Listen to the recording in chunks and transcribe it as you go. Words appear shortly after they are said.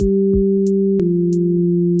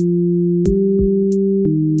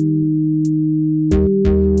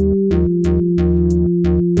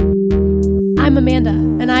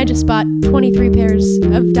I just bought 23 pairs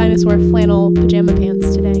of dinosaur flannel pajama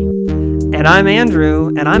pants today. And I'm Andrew,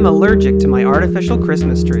 and I'm allergic to my artificial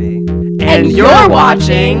Christmas tree. And you're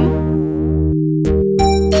watching...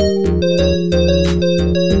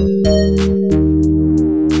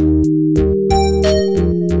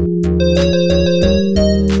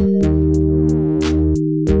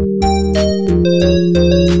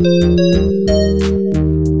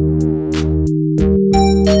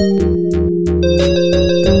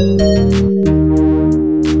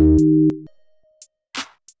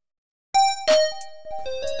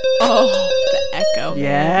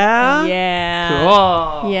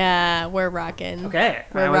 Okay,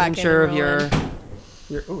 I wasn't sure of your.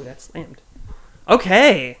 Oh, that's slammed.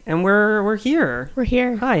 Okay, and we're here. We're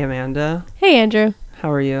here. Hi, Amanda. Hey, Andrew.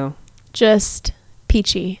 How are you? Just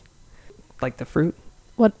peachy. Like the fruit?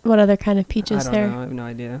 What other kind of peach is there? I don't know. I have no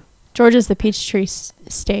idea. Georgia's the peach tree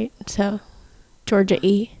state, so Georgia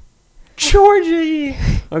E. Georgie.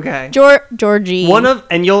 Okay. Georgie.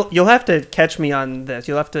 And you'll have to catch me on this.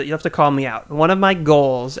 You'll have to call me out. One of my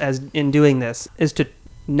goals in doing this is to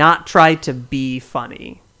not try to be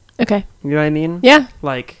funny. Okay. You know what I mean? Yeah.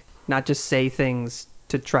 Like, not just say things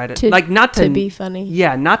to try to like, not to be funny.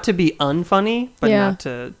 Yeah, not to be unfunny, but yeah. not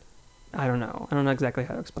to, I don't know exactly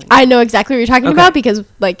how to explain it. I know exactly what you're talking about, because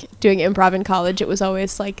like doing improv in college, it was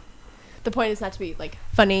always like, the point is not to be like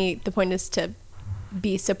funny. The point is to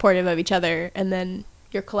be supportive of each other, and then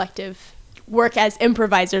your collective work as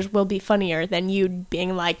improvisers will be funnier than you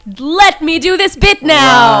being like, let me do this bit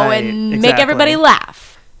now, right, and make everybody laugh.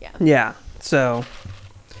 Yeah. So,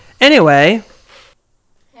 anyway,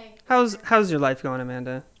 hey. How's your life going,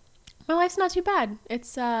 Amanda? My life's not too bad.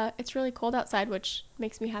 It's really cold outside, which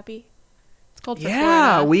makes me happy. It's cold for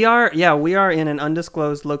Florida. We are in an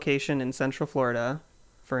undisclosed location in Central Florida.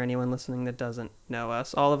 For anyone listening that doesn't know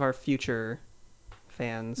us, all of our future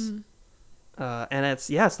fans, and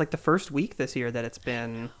it's like the first week this year that it's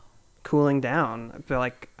been cooling down. I feel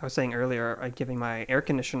like I was saying earlier, I'm giving my air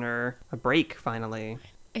conditioner a break finally.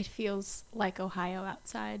 It feels like Ohio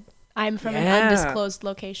outside. I'm from an undisclosed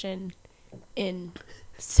location in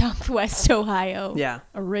Southwest Ohio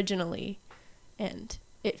originally, and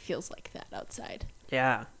it feels like that outside.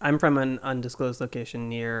 Yeah, I'm from an undisclosed location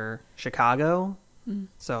near Chicago,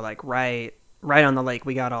 so like right on the lake.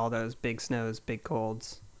 We got all those big snows, big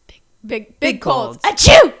colds. Big colds.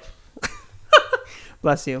 Achoo!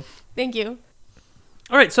 Bless you. Thank you.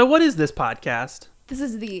 All right, so what is this podcast? This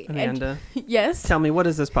is the... Amanda. Yes? Tell me, what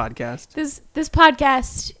is this podcast? This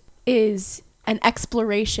podcast is an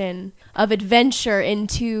exploration of adventure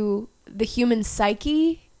into the human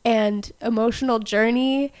psyche and emotional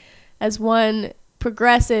journey as one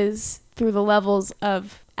progresses through the levels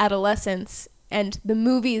of adolescence and the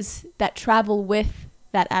movies that travel with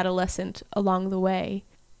that adolescent along the way.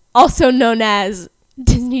 Also known as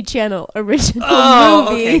Disney Channel original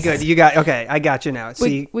movies. Okay, good. I got you now.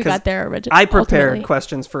 See, we got their original. I prepared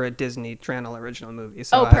questions for a Disney Channel original movie,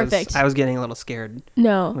 so perfect. I was getting a little scared.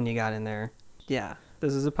 No. When you got in there. Yeah.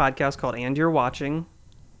 This is a podcast called And You're Watching,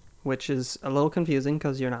 which is a little confusing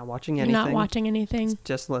because you're not watching anything. You're not watching anything. It's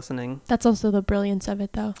just listening. That's also the brilliance of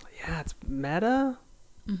it, though. Yeah, it's meta.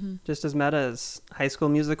 Mm-hmm. Just as meta as High School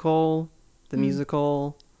Musical, the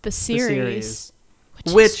musical, the series.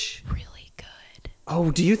 Which is really... Oh,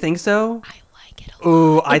 do you think so? I like it a lot.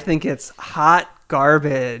 Ooh, I think it's hot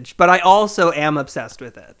garbage, but I also am obsessed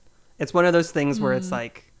with it. It's one of those things where it's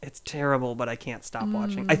like, it's terrible, but I can't stop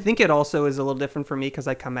watching. I think it also is a little different for me because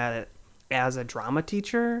I come at it as a drama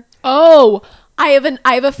teacher. Oh, I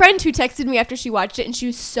have a friend who texted me after she watched it, and she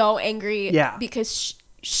was so angry because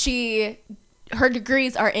her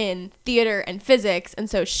degrees are in theater and physics, and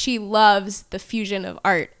so she loves the fusion of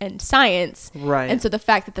art and science. Right. And so the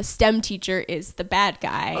fact that the STEM teacher is the bad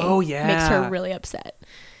guy makes her really upset.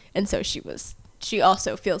 And so she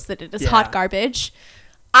also feels that it is hot garbage.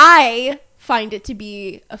 I find it to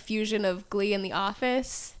be a fusion of Glee and The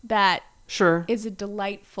Office that is a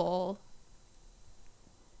delightful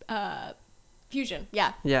fusion.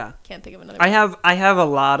 Yeah. Yeah. Can't think of another one. I have a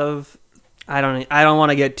lot of... I don't want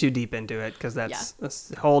to get too deep into it because that's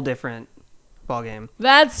a whole different ballgame.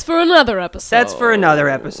 That's for another episode.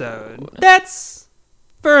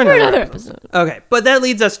 Okay, but that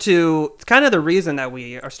leads us to kind of the reason that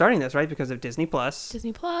we are starting this, right? Because of Disney Plus.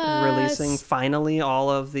 Releasing finally all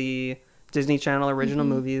of the Disney Channel original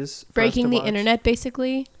movies. Breaking the internet,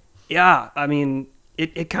 basically. Yeah, I mean...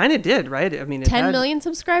 It kind of did, right? I mean, 10 million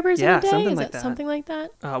subscribers in a day? Something Is like it that. Something like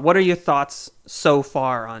that? What are your thoughts so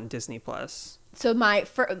far on Disney Plus? So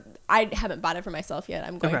I haven't bought it for myself yet.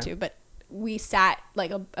 I'm going to, but we sat like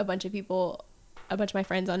a bunch of people a bunch of my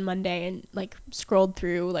friends on Monday and like scrolled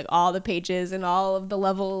through like all the pages and all of the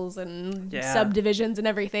levels and subdivisions and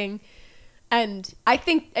everything. And I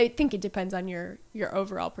think it depends on your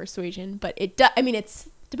overall persuasion, but it's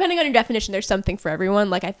depending on your definition. There's something for everyone.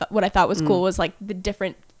 Like what I thought was cool was like the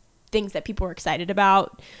different things that people were excited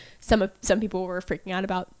about. Some people were freaking out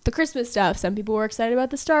about the Christmas stuff. Some people were excited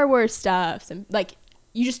about the Star Wars stuff. Some, like,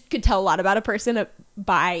 you just could tell a lot about a person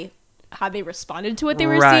by how they responded to what they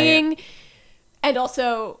were seeing. And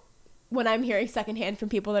also, when I'm hearing secondhand from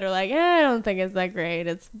people that are like, I don't think it's that great.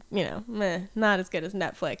 It's, meh, not as good as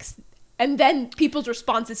Netflix. And then people's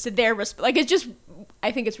responses to their like, it's just,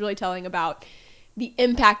 I think it's really telling about the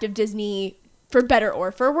impact of Disney for better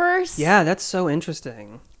or for worse. Yeah, that's so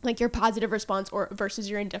interesting. Like your positive response versus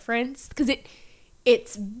your indifference, because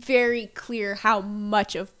it's very clear how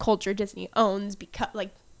much of culture Disney owns, because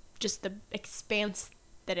like just the expanse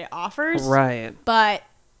that it offers. Right. But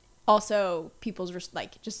also people's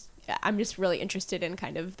I'm just really interested in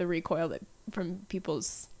kind of the recoil that from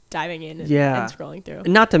people's diving in and scrolling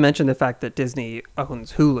through. Not to mention the fact that Disney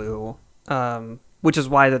owns Hulu, which is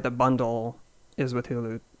why that the bundle is with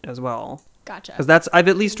Hulu as well. Gotcha. Because I've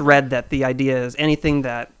at least read that the idea is anything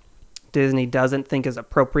that Disney doesn't think is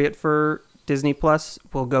appropriate for Disney Plus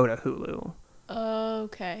will go to Hulu.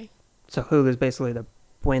 Okay. So Hulu is basically the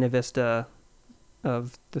Buena Vista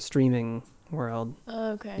of the streaming world.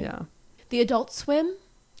 Okay. Yeah. The Adult Swim?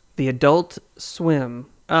 The Adult Swim.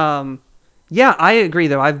 Yeah, I agree,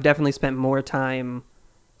 though. I've definitely spent more time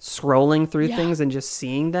scrolling through things and just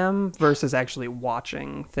seeing them versus actually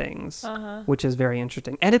watching things, which is very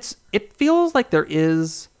interesting. And it feels like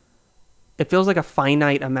it feels like a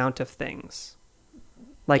finite amount of things.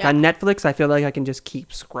 Like on Netflix, I feel like I can just keep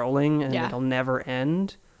scrolling and it'll never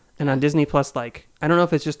end. And on Disney Plus, like, I don't know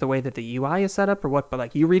if it's just the way that the UI is set up or what, but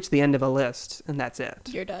like you reach the end of a list and that's it.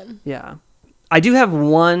 You're done. Yeah. I do have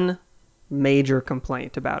one major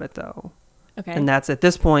complaint about it, though. Okay. And that's at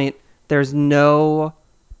this point, there's no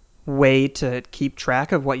way to keep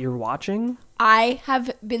track of what you're watching. I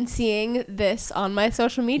have been seeing this on my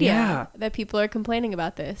social media that people are complaining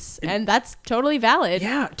about this, and that's totally valid.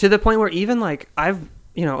 Yeah, to the point where even like I've,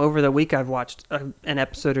 over the week I've watched an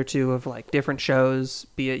episode or two of like different shows,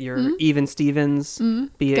 be it your Even Stevens,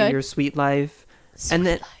 be it your Sweet Life,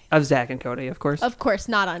 of Zach and Cody, of course. Of course,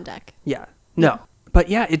 not on deck. Yeah, no, but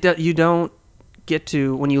yeah, you don't get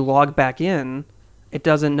to, when you log back in, it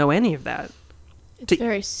doesn't know any of that. It's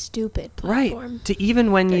very stupid platform. Right. To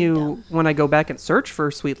even when I go back and search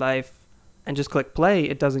for Sweet Life and just click play,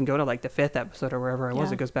 it doesn't go to like the 5th episode or wherever I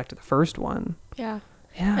was. It goes back to the first one. Yeah.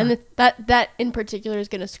 Yeah. And that in particular is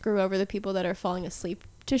going to screw over the people that are falling asleep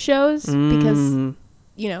to shows because,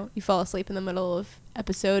 you fall asleep in the middle of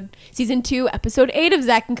season 2, episode 8 of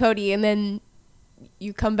Zach and Cody, and then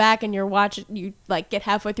you come back and you like get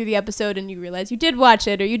halfway through the episode and you realize you did watch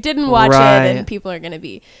it or you didn't watch it, and people are going to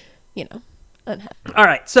be, unhappy. All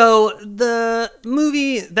right. So the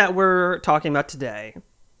movie that we're talking about today,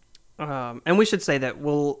 and we should say that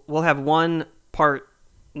we'll have one part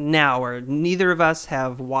now where neither of us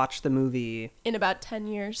have watched the movie in about 10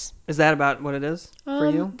 years. Is that about what it is for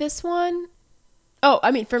you? This one,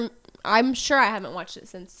 I'm sure I haven't watched it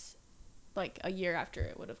since like a year after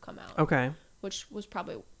it would have come out. Okay. Which was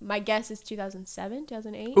probably, my guess is 2007,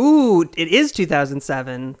 2008. Ooh, it is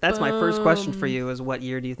 2007. That's my first question for you, is what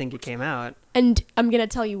year do you think it came out? And I'm going to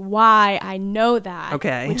tell you why I know that.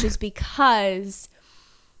 Okay. Which is because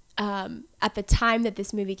at the time that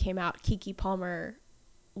this movie came out, Keke Palmer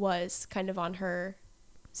was kind of on her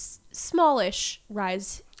smallish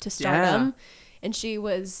rise to stardom. Yeah. And she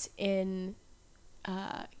was in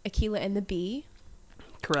Akeelah and the Bee.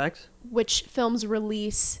 Correct. Which film's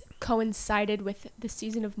release coincided with the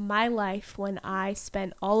season of my life when I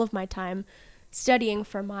spent all of my time studying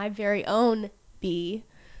for my very own B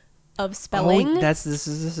of spelling. This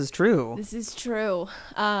is true. This is true.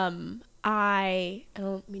 I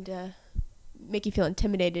don't mean to make you feel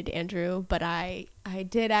intimidated, Andrew, but I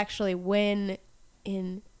did actually win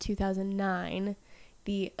in 2009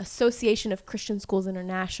 the Association of Christian Schools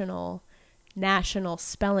International National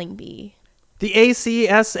Spelling Bee. The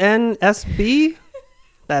ACSNSB?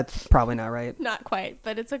 That's probably not right. Not quite,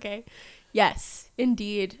 but it's okay. Yes,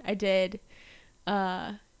 indeed, I did.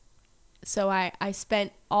 So I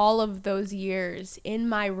spent all of those years in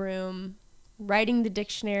my room writing the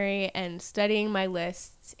dictionary and studying my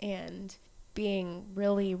lists and being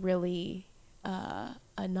really, really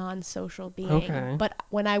a non-social being. Okay. But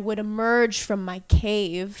when I would emerge from my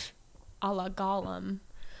cave, a la Gollum,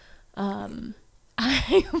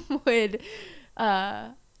 I would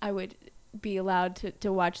be allowed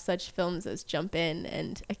to watch such films as Jump In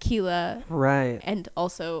and Aquila, Right. and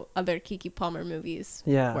also other Kiki Palmer movies.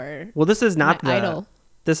 Yeah. Where Well, this is not my the idol.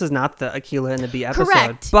 This is not the Aquila and the Bee episode.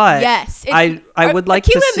 Correct. But yes, I would like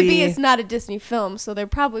Aquila to and the Bee see. is not a Disney film, so there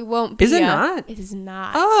probably won't be. Is it not? It is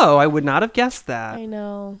not. Oh, I would not have guessed that. I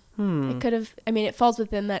know. Hmm. It could have. I mean, it falls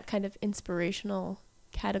within that kind of inspirational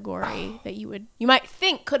category that you might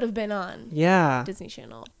think could have been on Yeah. Disney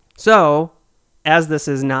Channel. So, as this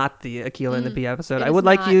is not the Aquila and the Bee episode, it I is would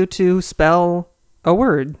like not. you to spell a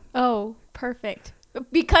word. Oh, perfect.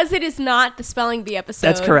 Because it is not the Spelling Bee episode.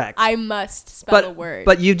 That's correct. I must spell a word.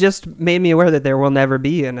 But you just made me aware that there will never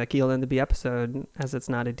be an Aquila and the Bee episode, as it's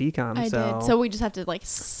not a DCOM. I did. So we just have to like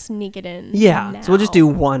sneak it in. Yeah. now. So we'll just do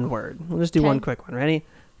one word. We'll just do Okay. one quick one. Ready?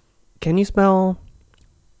 Can you spell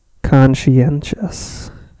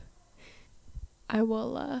conscientious? I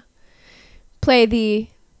will play the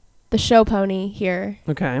show pony here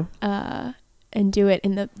Okay. and do it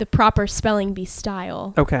in the proper Spelling Bee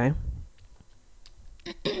style. Okay.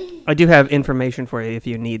 I do have information for you if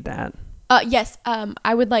you need that. Yes.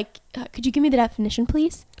 I would like. Could you give me the definition,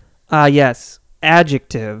 please? Yes.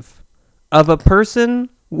 Adjective of a person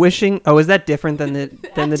wishing. Oh, is that different than the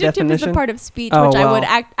Adjective definition? is the part of speech, Oh, which I would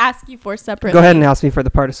well. ask you for separately. Go ahead and ask me for the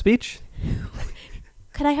part of speech.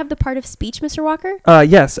 Could I have the part of speech, Mr. Walker?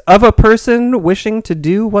 Yes. Of a person wishing to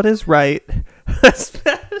do what is right.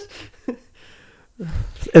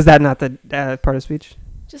 Is that not the part of speech?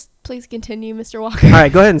 Just please continue, Mr. Walker. All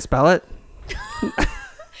right, go ahead and spell it.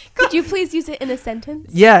 Could you please use it in a sentence?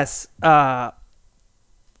 Yes. The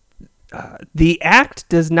act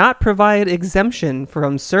does not provide exemption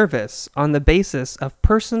from service on the basis of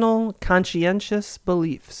personal conscientious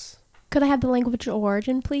beliefs. Could I have the language of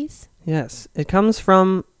origin, please? Yes. It comes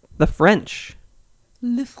from the French.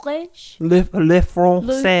 Le French. Le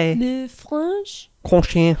français. Le French.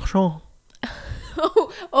 Conscientious.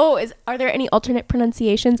 Are there any alternate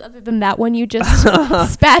pronunciations other than that one you just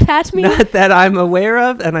spat at me? Not that I'm aware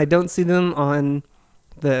of, and I don't see them on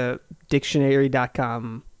the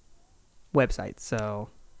dictionary.com website, so.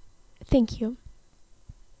 Thank you.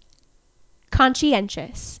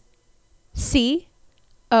 Conscientious. CONSCIENTIOUS.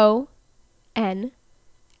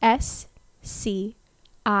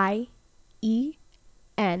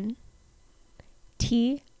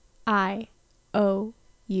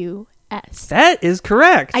 That is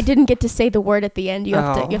correct. I didn't get to say the word at the end. You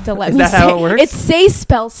have to let Is me that say. how it works? It's say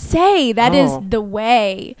spell say. That is Oh. the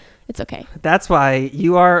way. It's okay. That's why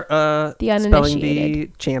you are a The spelling bee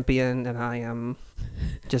uninitiated. champion, and I am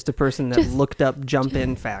just a person that Just- looked up jump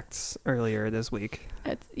in facts earlier this week.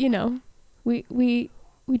 It's, we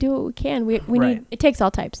do what we can. We Right. need. It takes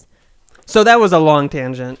all types. So that was a long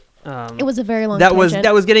tangent. It was a very long. that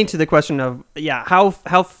tangent. was getting to the question of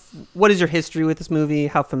what is your history with this movie?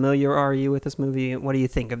 How familiar are you with this movie? What do you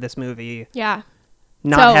think of this movie? Yeah.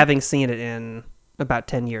 Not So- having seen it in about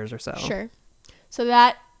 10 years or so. Sure. So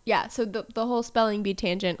that, yeah, so the whole spelling bee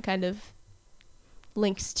tangent kind of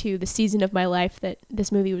links to the season of my life that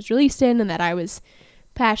this movie was released in and that I was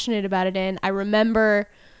passionate about it in. I remember,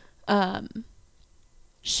 and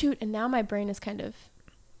now my brain is kind of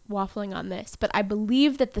waffling on this, but I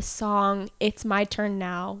believe that the song It's My Turn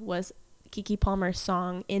Now was Keke Palmer's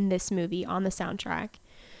song in this movie on the soundtrack.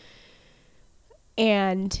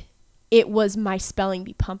 And it was my spelling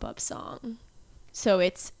bee pump up song. So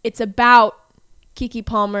it's about Keke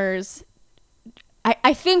Palmer's.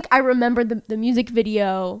 I think I remember the music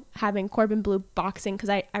video having Corbin Bleu boxing because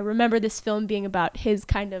I remember this film being about his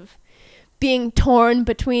kind of being torn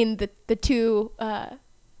between the two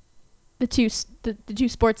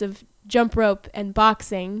sports of jump rope and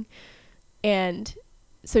boxing, and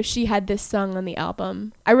so she had this song on the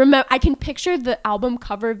album. I can picture the album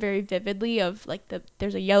cover very vividly of like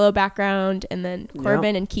there's a yellow background and then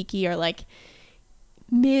Corbin and Keke are like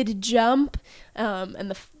mid jump,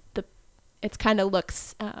 and the it kind of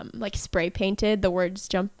looks like spray painted. The words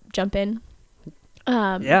jump in.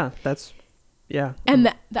 And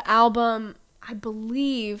the album, I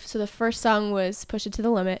believe, so the first song was Push It to the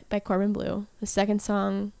Limit by Corbin Bleu. The second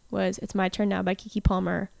song was It's My Turn Now by Keke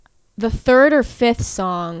Palmer. The third or fifth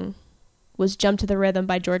song was Jump to the Rhythm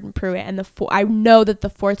by Jordan Pruitt. And I know that the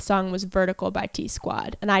fourth song was Vertical by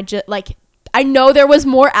T-Squad. And I know there was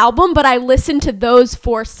more album, but I listened to those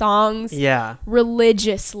four songs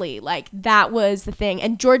religiously. Like, that was the thing.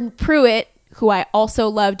 And Jordan Pruitt, who I also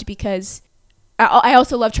loved because I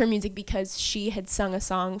also loved her music because she had sung a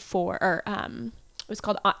song it was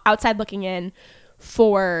called Outside Looking In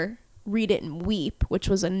for Read It and Weep, which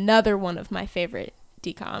was another one of my favorite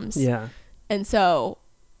DCOMs. Yeah. And so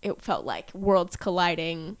it felt like worlds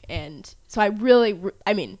colliding. And so I really,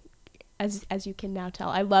 as you can now tell.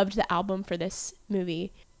 I loved the album for this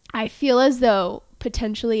movie. I feel as though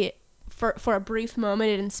potentially for a brief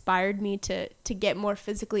moment it inspired me to get more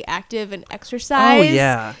physically active and exercise. Oh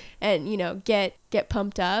yeah. And get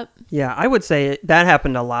pumped up. Yeah, I would say that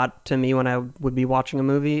happened a lot to me when I would be watching a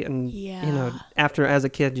movie, and after as a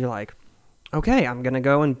kid you're like, okay, I'm gonna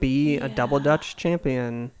go and be a double Dutch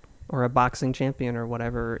champion or a boxing champion or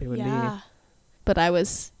whatever it would be. But I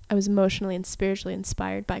was emotionally and spiritually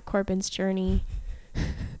inspired by Corbin's journey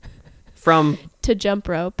from to jump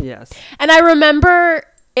rope. Yes. And I remember,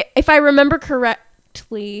 if I remember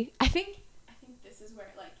correctly, I think this is where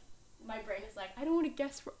like my brain is like, I don't want to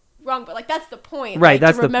guess wrong, but like that's the point, right? Like,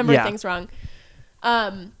 that's to remember things wrong.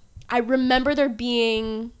 I remember there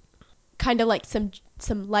being kind of like some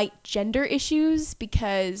light gender issues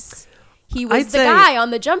because he was the guy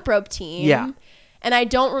on the jump rope team. Yeah. And I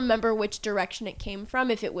don't remember which direction it came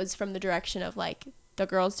from. If it was from the direction of like the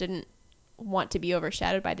girls didn't want to be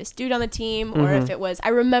overshadowed by this dude on the team, or if it was,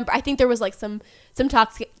 I think there was like some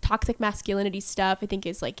toxic masculinity stuff. I think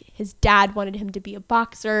it's like his dad wanted him to be a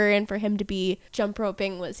boxer, and for him to be jump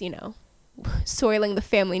roping was, soiling the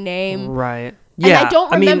family name. Right. Yeah. And I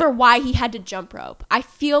don't remember why he had to jump rope. I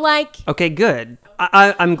feel like... Okay, good.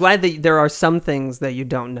 I'm glad that there are some things that you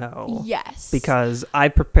don't know. Yes. Because I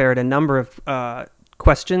prepared a number of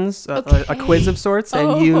questions, a quiz of sorts,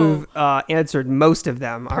 and you've answered most of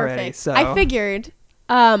them already. So I figured.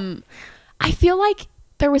 I feel like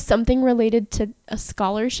there was something related to a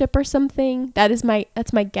scholarship or something. That's my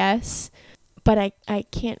guess. But I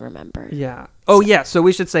can't remember. Yeah. Oh, yeah. So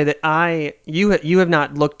we should say that you have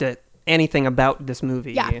not looked at anything about this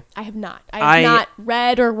movie. Yeah, I have not. I have not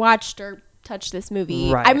read or watched or touched this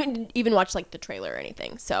movie. Right. I haven't even watched like the trailer or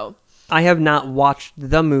anything. So I have not watched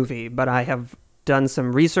the movie, but I have done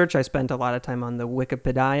some research. I spent a lot of time on the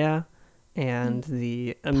Wikipedia and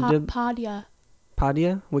the Wikipedia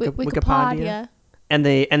and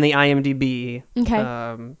the IMDb.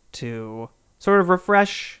 Okay. To sort of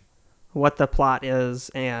refresh what the plot is,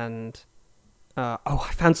 and I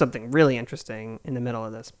found something really interesting in the middle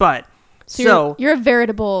of this. But so you're a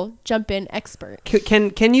veritable jump-in expert.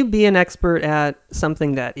 Can you be an expert at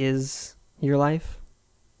something that is your life?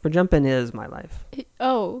 For jump-in is my life.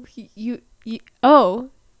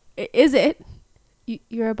 Is it?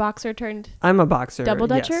 You're a boxer turned... I'm a boxer. Double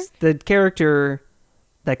Dutcher? Yes. The character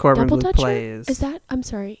that Corbin Bleu plays. Is that... I'm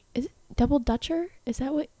sorry. Is it Double Dutcher? Is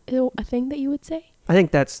that a thing that you would say? I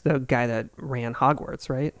think that's the guy that ran Hogwarts,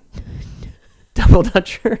 right? Double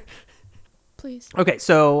Dutcher. Please. Okay,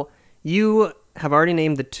 so you have already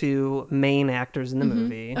named the two main actors in the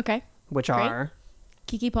movie. Okay. Which are...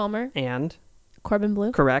 Keke Palmer. And... Corbin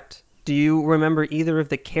Bleu. Correct. Do you remember either of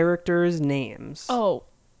the characters' names? Oh,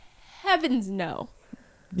 heavens no.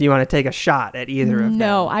 Do you want to take a shot at either of them?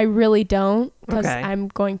 No, I really don't, because Okay. I'm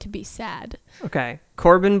going to be sad. Okay.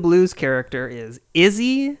 Corbin Bleu's character is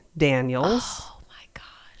Izzy Daniels. Oh my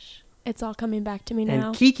gosh. It's all coming back to me now.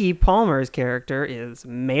 And Keke Palmer's character is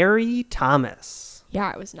Mary Thomas.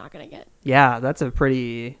 Yeah, I was not going to get. Yeah, that's a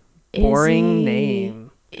pretty boring name.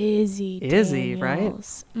 Izzy, right?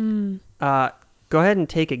 Mm. Go ahead and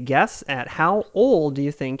take a guess at how old do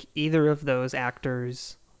you think either of those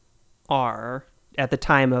actors are at the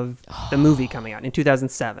time of the movie coming out in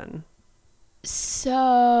 2007?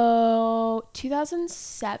 So,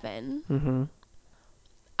 2007. Mm-hmm.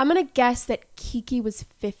 I'm going to guess that Keke was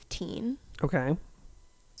 15. Okay.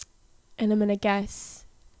 And I'm going to guess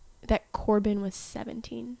that Corbin was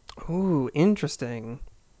 17. Ooh, interesting.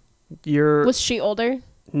 Was she older?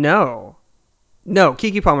 No,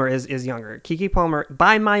 Keke Palmer is younger. Keke Palmer,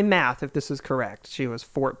 by my math, if this is correct, she was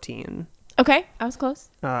 14. Okay, I was close.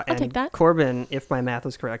 I'll take that. Corbin, if my math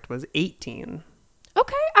was correct, was 18.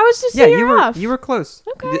 Okay, I was just off. You were close.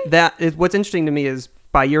 Okay. What's interesting to me is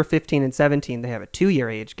by year 15 and 17, they have a 2-year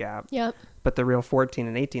age gap. Yep. But the real 14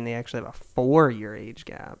 and 18, they actually have a 4-year age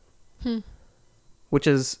gap. Which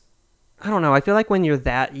is, I don't know, I feel like when you're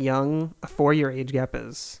that young, a 4-year age gap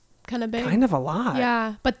is... kind of big. Kind of a lot.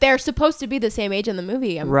 Yeah, but they're supposed to be the same age in the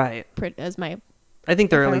movie. Right. I think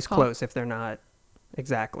they're at least close if they're not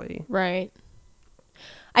exactly. Right.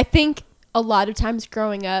 I think a lot of times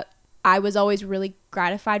growing up, I was always really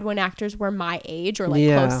gratified when actors were my age or like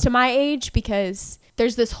close to my age, because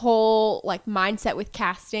there's this whole like mindset with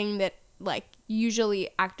casting that like usually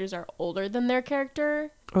actors are older than their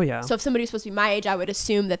character. Oh yeah. So if somebody's supposed to be my age, I would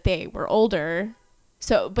assume that they were older.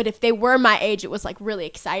 So, but if they were my age, it was like really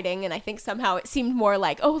exciting, and I think somehow it seemed more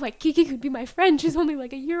like, oh, like Keke could be my friend. She's only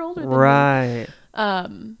like a year older than me. Right.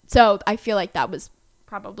 So I feel like that was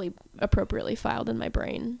probably appropriately filed in my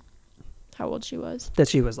brain. How old she was. That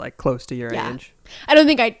she was like close to your age. I don't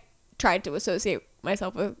think I tried to associate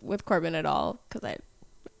myself with Corbin at all because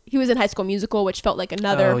he was in High School Musical, which felt like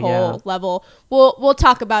another whole level. We'll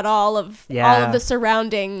talk about all of the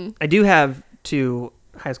surrounding. I do have 2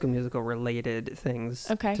 High School Musical related things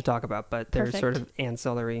to talk about, but they're sort of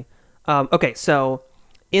ancillary. Okay, so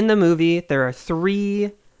in the movie there are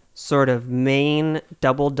 3 sort of main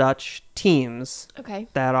Double Dutch teams.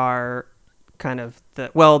 That are kind of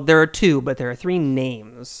there are 2, but there are 3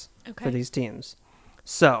 names for these teams.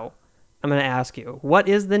 So I'm going to ask you, what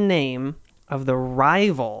is the name of the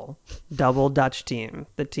rival Double Dutch team,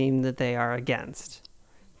 the team that they are against?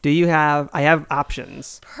 I have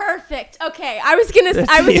options. Perfect. Okay. I was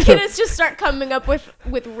gonna just start coming up with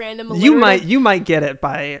random alliterative. You might get it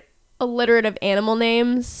by alliterative animal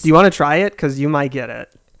names. Do you want to try it? Because you might get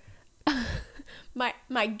it.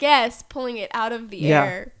 My guess, pulling it out of the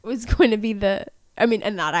air, was going to be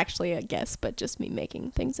and not actually a guess, but just me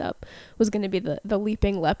making things up, was going to be the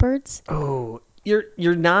leaping leopards. Oh,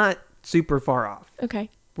 you're not super far off. Okay.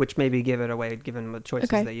 Which maybe give it away given the choices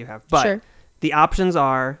that you have. But the options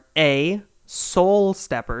are A, Soul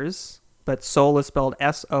Steppers, but soul is spelled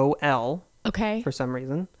S-O-L. Okay. For some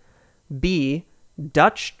reason. B,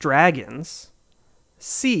 Dutch Dragons.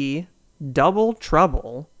 C, Double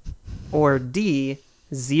Trouble. Or D,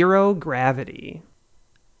 Zero Gravity.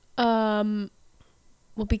 Well,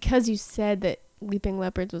 because you said that Leaping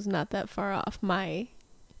Leopards was not that far off, my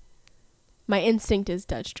instinct is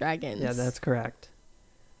Dutch Dragons. Yeah, that's correct.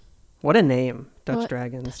 What a name, Dutch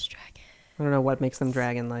Dragons. Dutch Dragons. I don't know what makes them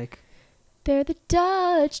dragon-like. They're the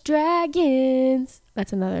Dutch Dragons.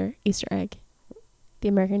 That's another Easter egg. The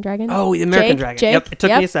American Dragon. Oh, the American Dragon. Jake. Yep, it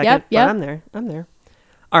took me a second, but I'm there.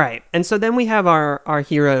 All right, and so then we have our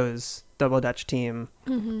heroes Double Dutch team,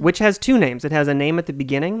 which has 2 names. It has a name at the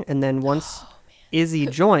beginning, and then once Izzy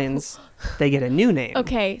joins, they get a new name.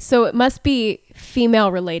 Okay, so it must be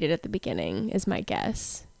female related at the beginning, is my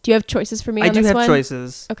guess. Do you have choices for me on this one? I do have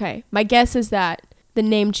choices. Okay, my guess is that the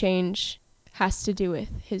name change has to do with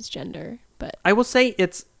his gender, but I will say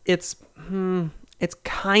it's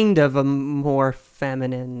kind of a more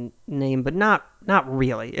feminine name, but not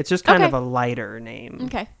really. It's just kind of a lighter name.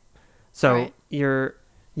 Okay. So your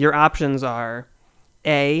options are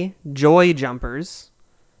A, Joy Jumpers,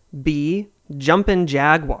 B, Jumpin'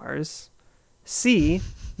 Jaguars, C,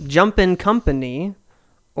 Jumpin' Company,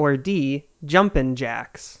 or D, Jumpin'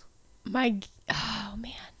 Jacks. Oh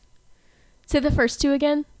man. Say the first 2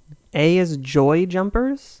 again. A is Joy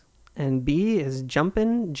Jumpers and B is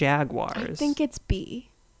Jumpin' Jaguars. I think it's B.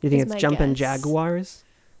 You think it's Jumpin' Jaguars?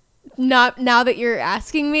 Not now that you're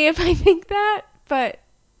asking me if I think that, but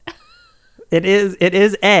it is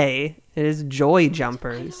A. It is Joy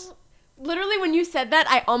Jumpers. Literally when you said that,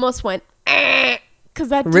 I almost went because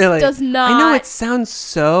that just really does not. I know, it sounds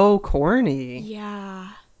so corny.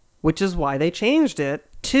 Yeah. Which is why they changed it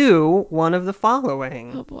to one of the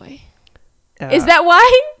following. Oh boy. Is that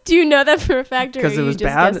why? Do you know that for a fact? Because it was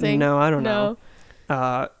just bad? Guessing? No, I don't know.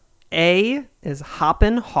 A is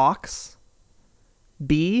Hoppin' Hawks.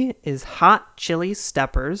 B is Hot Chili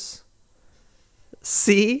Steppers.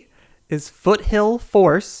 C is Foothill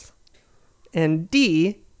Force. And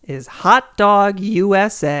D is Hot Dog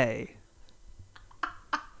USA.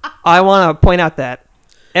 I want to point out that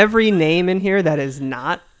every name in here that is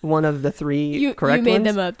not one of the 3 correct ones. You made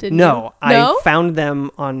them up, didn't you? No? I found them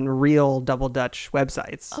on real Double Dutch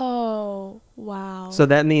websites. Oh, wow. So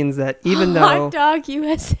that means that even though Hot Dog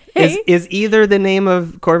USA is either the name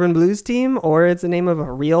of Corbin Blue's team or it's the name of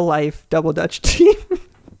a real life Double Dutch team. I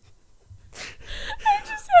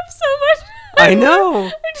just have so much. I know.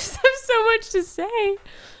 I just have so much to say.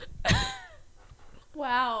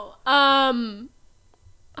 Wow.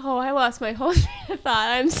 Oh, I lost my whole train of thought.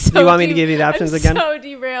 I'm so. Do you want me to give you the options again? I'm so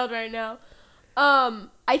derailed right now.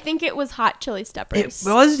 I think it was Hot Chili Steppers. It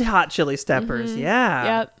was Hot Chili Steppers.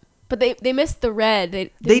 Yeah. Yep. But they missed the red.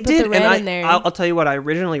 They did. The red and in there. I'll tell you what. I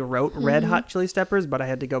originally wrote Red Hot Chili Steppers, but I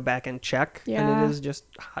had to go back and check, and it is just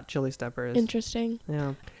Hot Chili Steppers. Interesting.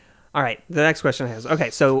 Yeah. All right. The next question I have. Okay,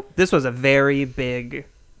 so this was a very big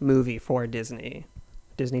movie for Disney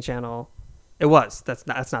Channel. It was. That's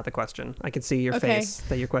not the question. I can see your face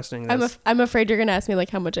that you're questioning this. I'm afraid you're gonna ask me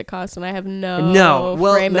like how much it costs, and I have no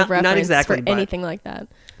frame of reference not exactly, for anything like that.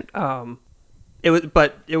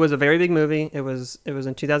 It was a very big movie. It was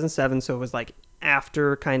in 2007, so it was like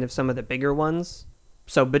after kind of some of the bigger ones.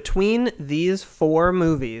 So between these 4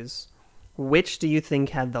 movies, which do you think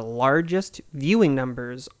had the largest viewing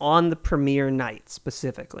numbers on the premiere night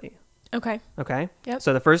specifically? Okay. Yep.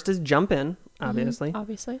 So the first is Jump In, obviously.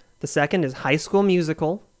 Obviously. The second is High School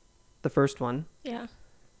Musical, the first one. Yeah.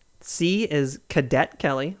 C is Cadet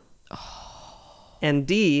Kelly. Oh. And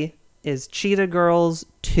D, is Cheetah Girls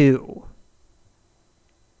 2.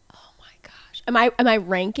 Oh my gosh. Am I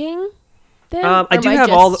ranking them? I Or do am have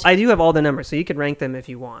just- I do have all the numbers, so you could rank them if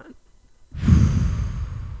you want.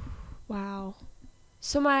 Wow.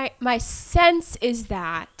 So my sense is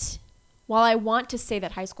that while I want to say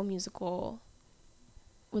that High School Musical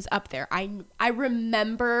was up there, I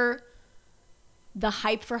remember the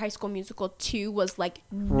hype for High School Musical 2 was like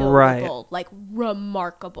notable, like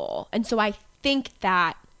remarkable. And so I think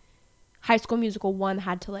that High School Musical 1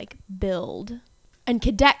 had to like build. And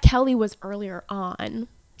Cadet Kelly was earlier on.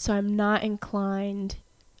 So I'm inclined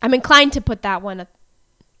to put that one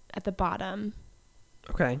at the bottom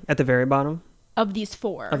Okay, at the very bottom of these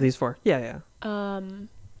four. of these four. Yeah.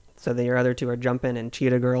 So your other two are Jumpin' and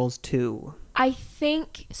Cheetah Girls 2. I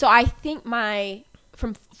think my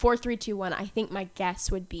from 4, 3, 2, 1. I think my guess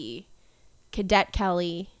would be Cadet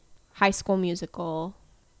Kelly, High School Musical,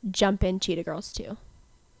 Jumpin', Cheetah Girls 2.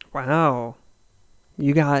 Wow,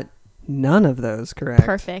 you got none of those correct.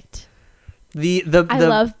 Perfect. I I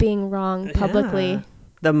love being wrong publicly. Yeah.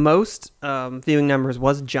 The most viewing numbers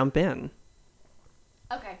was Jumpin'.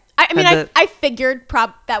 Okay. I mean, I figured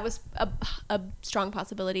that was a strong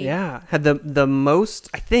possibility. Yeah, had the most.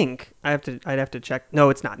 I think I'd have to check. No,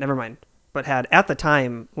 it's not. Never mind. But had at the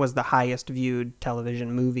time was the highest viewed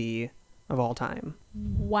television movie of all time.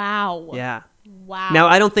 Wow. Yeah. Wow. Now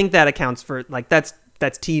I don't think that accounts for like that's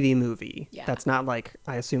TV movie. Yeah. That's not like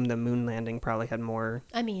I assume the moon landing probably had more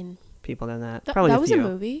I mean, people than that. that Probably was a a few.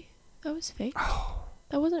 movie. That was fake.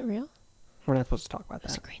 That wasn't real. We're not supposed to talk about It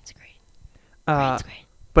was a that. green screen. Uh, Green screen.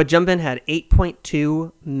 But Jumpin' had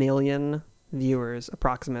 8.2 million viewers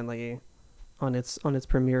approximately on its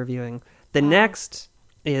premiere viewing. The Wow. next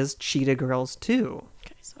is Cheetah Girls 2.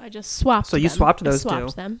 Okay, so I just swapped. So you them. swapped I those swapped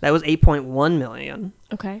two. them. That was 8.1 million.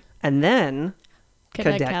 Okay. And then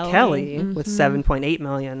Cadet Kelly with Mhm. 7.8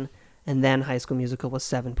 million, and then High School Musical was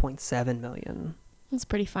 7.7 million. That's a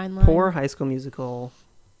pretty fine line. Poor High School Musical.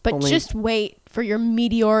 But only- just wait for your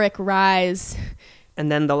meteoric rise. And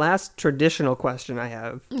then the last traditional question I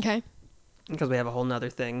have, Okay. because we have a whole nother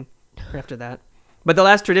thing after that. But the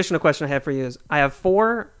last traditional question I have for you is, I have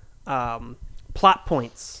 4 plot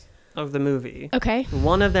points of the movie. Okay.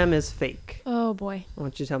 One of them is fake. Oh boy. I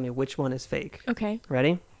want you to tell me which one is fake. Okay.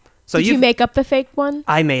 Ready? So Did you make up the fake one?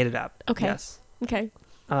 I made it up. Okay. Yes. Okay.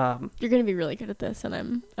 You're gonna be really good at this,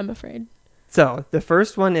 and I'm afraid. So the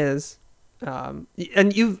first one is,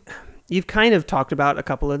 and you've kind of talked about a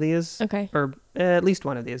couple of these, Okay. or at least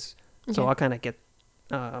one of these. So Okay. I'll kind of get.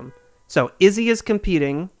 So Izzy is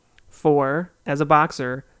competing for, as a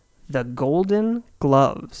boxer, the Golden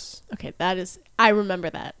Gloves. Okay. I remember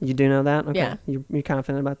that. You do know that? Okay. Yeah. You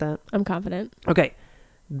confident about that? I'm confident. Okay.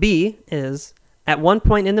 B is, at one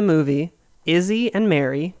point in the movie, Izzy and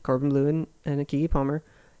Mary, Corbin Bleu and Keke Palmer,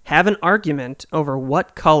 have an argument over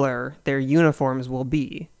what color their uniforms will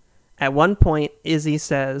be. At one point, Izzy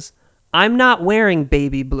says, "I'm not wearing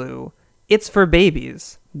baby blue. It's for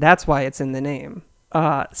babies. That's why it's in the name."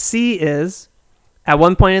 C is, at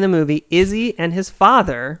one point in the movie, Izzy and his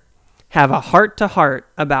father have a heart-to-heart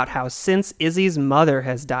about how since Izzy's mother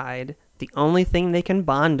has died, the only thing they can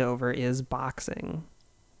bond over is boxing.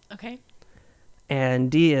 Okay.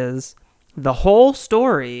 And D is, the whole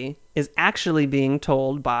story is actually being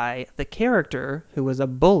told by the character who was a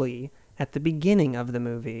bully at the beginning of the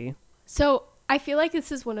movie. So I feel like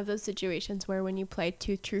this is one of those situations where when you play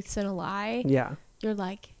two truths and a lie, Yeah. you're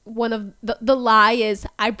like, one of the lie is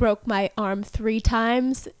I broke my arm 3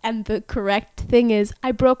 times, and the correct thing is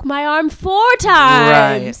I broke my arm 4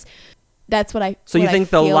 times. That's what I. So you what think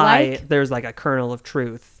I the feel lie, like. there's like a kernel of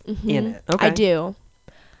truth in it. Okay. I do.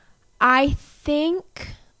 I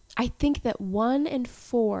think that 1 and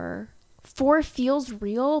 4 feels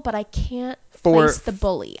real, but I can't place the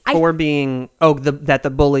bully. 4 being that the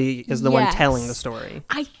bully is the one Yes. telling the story.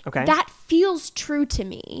 Okay. That feels true to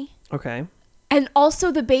me. Okay. And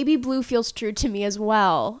also the baby blue feels true to me as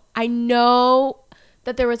well. I know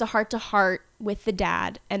that there was a heart-to-heart with the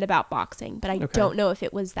dad and about boxing, but I don't know if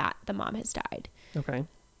it was that the mom has died. Okay.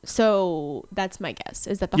 So that's my guess,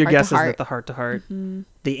 is that the Your guess is heart-to-heart. that the heart-to-heart.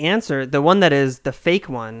 The answer, the one that is the fake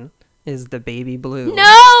one, is the baby blue. No!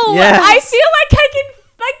 Yes. I feel like I can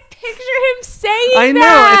picture him saying I know.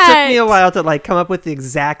 that. It took me a while to come up with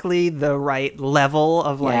exactly the right level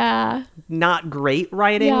of Yeah. not great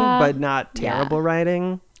writing, Yeah. but not terrible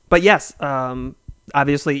writing. But yes,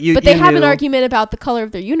 obviously But they have an knew- argument about the color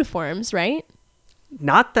of their uniforms, right?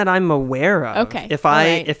 Not that I'm aware of. Okay, If all I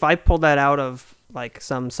right. if I pull that out of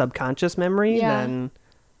some subconscious memory, Yeah. then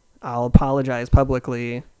I'll apologize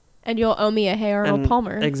publicly. And you'll owe me a Hey Arnold And-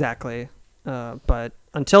 Palmer. Exactly. But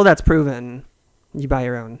until that's proven, You buy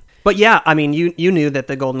your own. But yeah, I mean, you knew that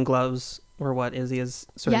the Golden Globes were what Izzy is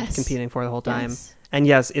sort of competing for the whole time. Yes. And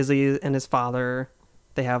yes, Izzy and his father,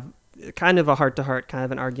 they have kind of a heart-to-heart kind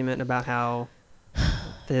of an argument about how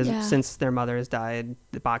since their mother has died,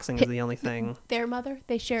 the boxing is the only thing. Their mother?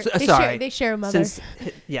 They share. Sorry. They share a mother.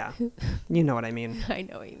 Yeah, you know what I mean. I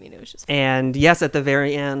know what you mean. It was just. And yes, at the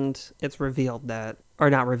very end, it's revealed that, or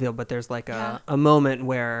not revealed, but there's like a moment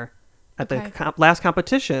where at the last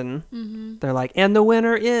competition, they're like, and the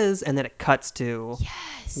winner is, and then it cuts to.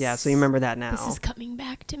 Yes. Yeah, so you remember that now. This is coming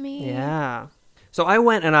back to me. Yeah. So I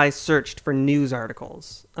went and I searched for news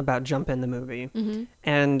articles about Jump In the movie,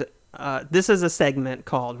 and this is a segment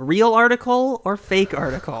called Real Article or Fake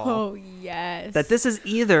Article. Oh, yes. That this is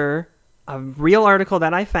either a real article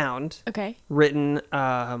that I found, written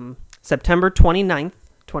September 29th,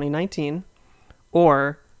 2019,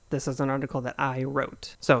 or this is an article that I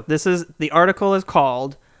wrote. So the article is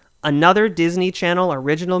called Another Disney Channel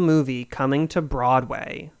Original Movie Coming to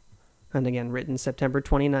Broadway. And again, written September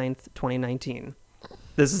 29th, 2019.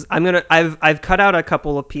 I've cut out a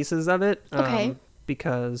couple of pieces of it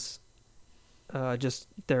because just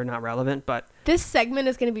they're not relevant, but this segment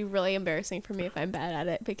is going to be really embarrassing for me if I'm bad at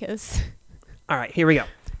it because all right, here we go.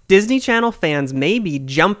 Disney Channel fans may be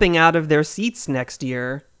jumping out of their seats next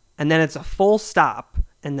year, and then it's a full stop,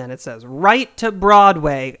 and then it says right to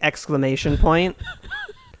Broadway !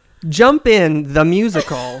 Jump In the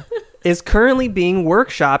musical is currently being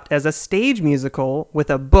workshopped as a stage musical with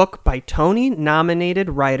a book by Tony-nominated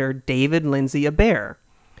writer David Lindsay Abaire.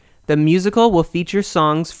 The musical will feature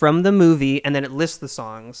songs from the movie, and then it lists the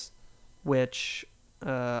songs, which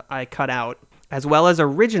I cut out, as well as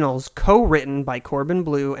originals co-written by Corbin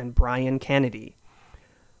Bleu and Brian Kennedy.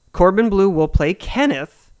 Corbin Bleu will play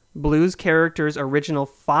Kenneth, Bleu's character's original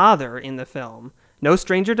father in the film. No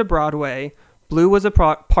stranger to Broadway, Bleu was a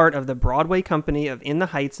part of the Broadway company of In the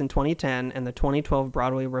Heights in 2010 and the 2012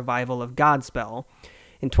 Broadway revival of Godspell.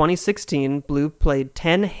 In 2016, Bleu played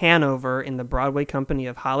 10 Hanover in the Broadway company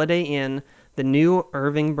of Holiday Inn, the new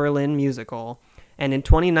Irving Berlin musical. And in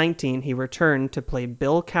 2019, he returned to play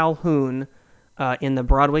Bill Calhoun in the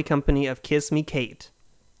Broadway company of Kiss Me Kate.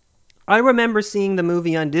 I remember seeing the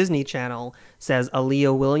movie on Disney Channel, says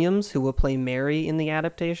Aaliyah Williams, who will play Mary in the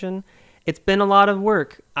adaptation. It's been a lot of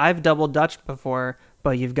work. I've double dutched before,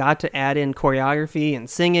 but you've got to add in choreography and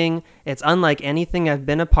singing. It's unlike anything I've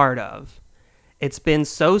been a part of. It's been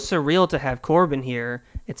so surreal to have Corbin here.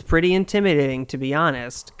 It's pretty intimidating, to be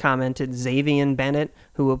honest, commented Xavier Bennett,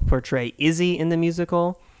 who will portray Izzy in the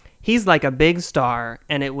musical. He's like a big star,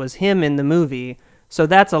 and it was him in the movie, so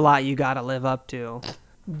that's a lot you gotta live up to.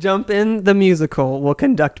 Jump In the musical will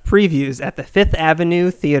conduct previews at the Fifth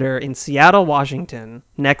Avenue Theater in Seattle, Washington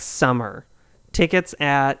next summer. Tickets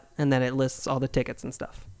at, and then it lists all the tickets and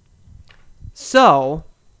stuff. So,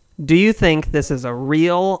 do you think this is a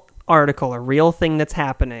real article, a real thing that's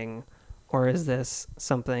happening, or is this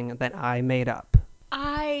something that I made up?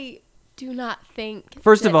 I do not think.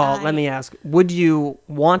 First of all, let me ask, would you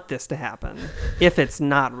want this to happen if it's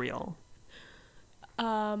not real?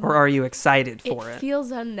 Or are you excited for it? It feels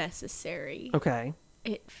unnecessary. Okay.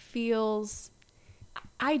 It feels...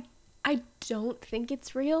 I don't think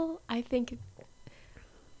it's real. I think...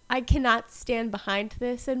 I cannot stand behind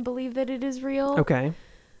this and believe that it is real. Okay.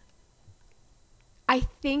 I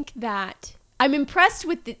think that... I'm impressed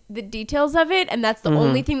with the details of it, and that's the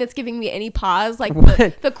only thing that's giving me any pause. Like,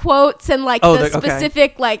 the quotes and, like, the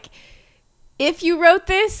specific, like... If you wrote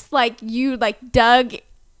this, like, you, like, dug...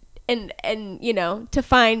 And you know, to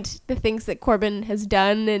find the things that Corbin has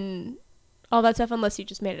done and all that stuff, unless you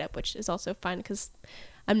just made it up, which is also fine because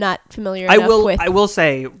I'm not familiar enough with... I will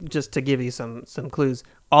say, just to give you some clues,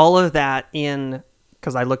 all of that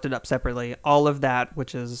because I looked it up separately, all of that,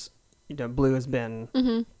 which is, you know, Bleu has been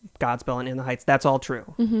Godspell and In the Heights, that's all true.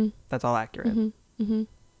 Mm-hmm. That's all accurate. Mm-hmm. Mm-hmm.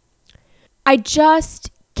 I just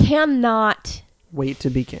cannot... Wait to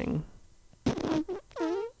be king.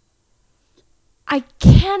 I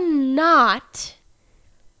cannot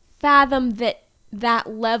fathom that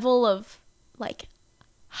level of, like,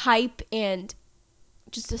 hype and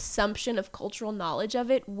just assumption of cultural knowledge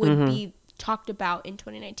of it would be talked about in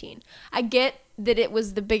 2019. I get that it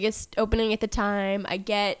was the biggest opening at the time. I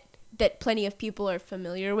get that plenty of people are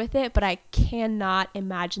familiar with it, but I cannot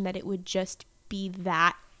imagine that it would just be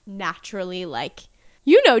that naturally, like,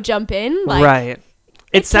 you know, Jump In. Like, right.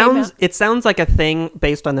 It sounds like a thing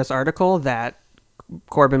based on this article that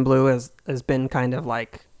Corbin Bleu has been kind of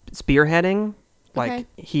like spearheading. Like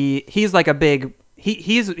he's like a big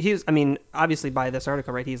he's I mean, obviously by this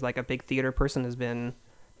article, right, he's like a big theater person, has been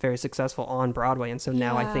very successful on Broadway, and so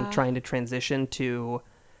now I think trying to transition to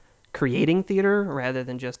creating theater rather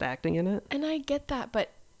than just acting in it. And I get that, but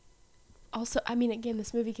also, I mean, again,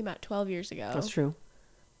 this movie came out 12 years ago. That's true.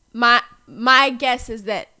 My guess is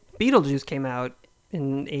that Beetlejuice came out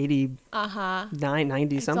in 89,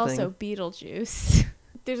 90 it's something. also Beetlejuice.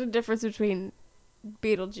 There's a difference between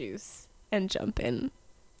Beetlejuice and Jump In.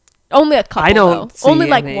 Only a couple. I don't see Only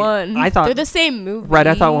like any. one. I thought they're the same movie. Right,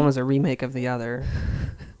 I thought one was a remake of the other.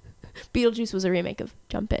 Beetlejuice was a remake of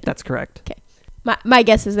Jump In. That's correct. Okay. My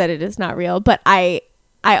guess is that it is not real, but I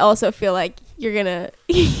also feel like you're gonna.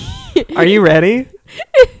 Are you ready?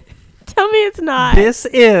 Tell me it's not. This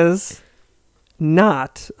is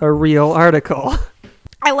not a real article.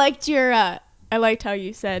 I liked how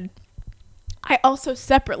you said. I also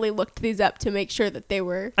separately looked these up to make sure that they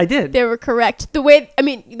were correct. The way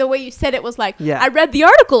you said it was like, yeah. I read the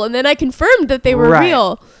article and then I confirmed that they were right.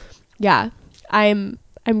 real. Yeah. I'm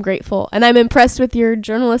grateful, and I'm impressed with your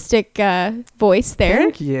journalistic voice there.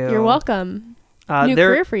 Thank you. You're welcome. New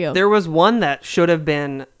career for you. There was one that should have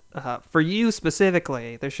been for you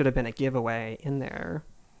specifically. There should have been a giveaway in there.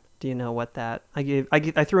 Do you know what that? I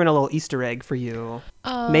threw in a little Easter egg for you.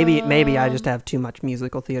 Maybe I just have too much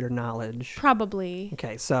musical theater knowledge. Probably.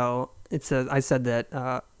 Okay, so it says I said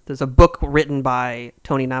that there's a book written by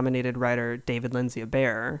Tony-nominated writer David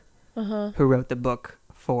Lindsay-Abaire, who wrote the book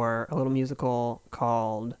for a little musical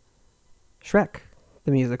called Shrek,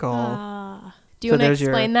 the musical. Do you want to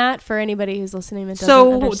explain that for anybody who's listening that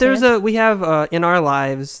doesn't understand? We have in our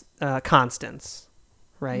lives constants,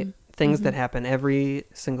 right? Things that happen every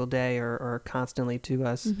single day or constantly to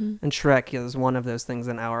us. And Shrek is one of those things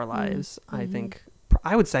in our lives. I think,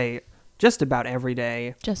 I would say just about every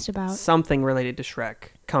day, something related to Shrek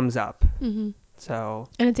comes up. So,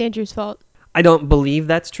 and it's Andrew's fault. I don't believe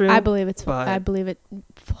that's true. I believe I believe it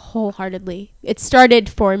wholeheartedly. It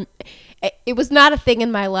started it was not a thing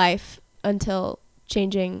in my life until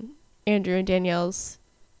changing Andrew and Danielle's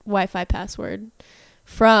Wi-Fi password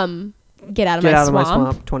from Get Out of My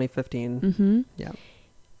Swamp 2015. Yeah.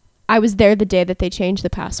 I was there the day that they changed the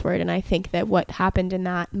password, and I think that what happened in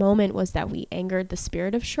that moment was that we angered the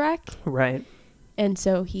spirit of Shrek. Right. And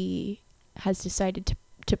so he has decided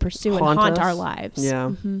to pursue and haunt our lives.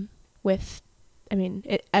 Yeah. With,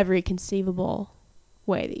 every conceivable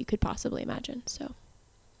way that you could possibly imagine. So,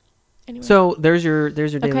 anyway. So there's your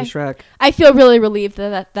daily Shrek. I feel really relieved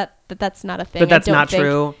that's not a thing. But that's not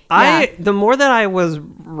true. Yeah. The more that I was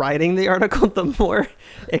writing the article, the more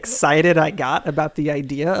excited I got about the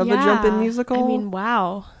idea of a Jump-In musical.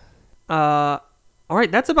 Wow. All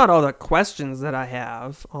right, that's about all the questions that I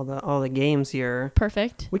have. All the games here.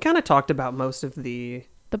 Perfect. We kind of talked about most of the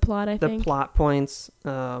plot. The plot points.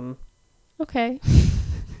 Okay.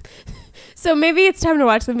 So maybe it's time to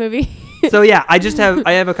watch the movie. So yeah, I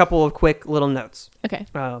have a couple of quick little notes. Okay.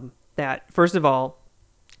 That first of all,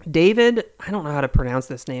 David, I don't know how to pronounce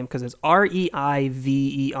this name because it's Reivers.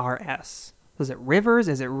 Was it Rivers?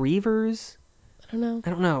 Is it Reavers? I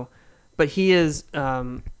don't know. But he is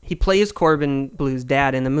he plays Corbin Blue's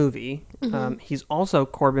dad in the movie. He's also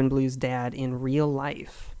Corbin Blue's dad in real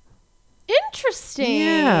life. Interesting.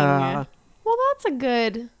 Yeah. Well, that's a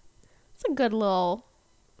good little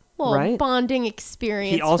right? bonding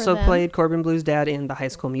experience. He also played Corbin Blue's dad in the High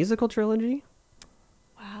School Musical trilogy.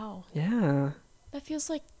 Wow. Yeah. That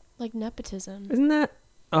feels like nepotism. Isn't that?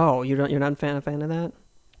 Oh, you're not a fan of that?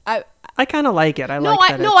 I kind of like it. I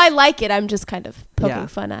like it. I'm just kind of poking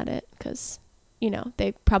fun at it because,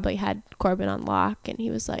 they probably had Corbin on lock, and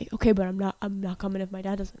he was like, "Okay, but I'm not coming if my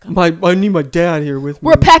dad doesn't come. I need my dad here with me.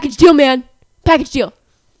 We're a package deal, man. Package deal."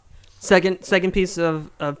 Second piece of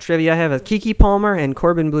trivia I have is Keke Palmer and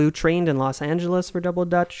Corbin Bleu trained in Los Angeles for Double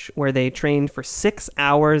Dutch, where they trained for 6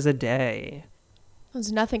 hours a day. It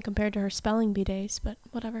was nothing compared to her spelling bee days, but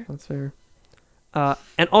whatever. That's fair.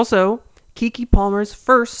 And also, Keke Palmer's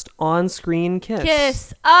first on-screen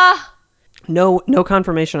kiss. No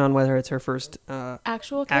confirmation on whether it's her first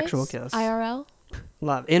actual kiss. IRL.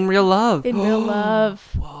 Love. In real love. In real love.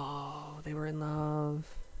 Whoa, they were in love.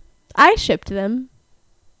 I shipped them.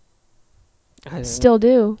 Still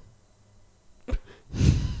do.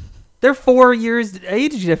 They're 4 years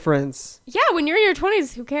age difference. Yeah, when you're in your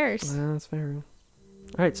 20s, who cares? That's fair.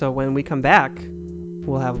 All right, so when we come back,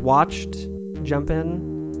 we'll have watched Jump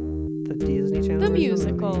In, the Disney Channel. The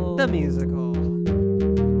musical. The musical.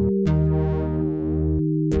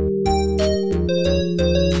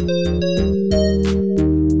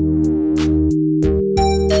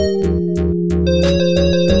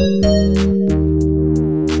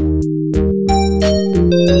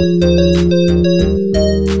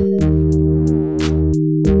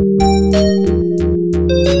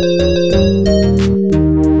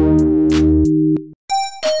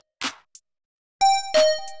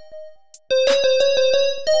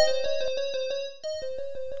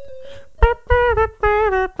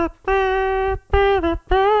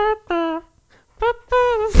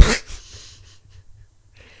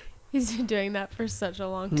 He's been doing that for such a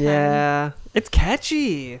long time. Yeah. It's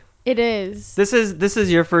catchy. It is. This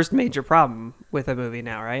is your first major problem with a movie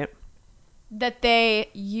now, right? That they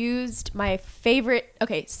used my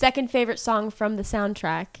second favorite song from the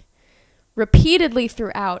soundtrack repeatedly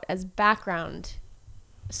throughout as background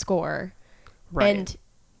score. Right. And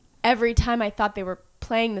every time I thought they were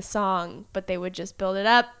playing the song, but they would just build it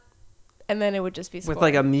up and then it would just be score. With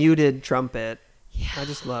like a muted trumpet. Yeah. I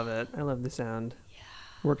just love it. I love the sound. Yeah.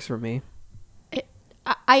 Works for me.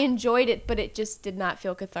 I enjoyed it, but it just did not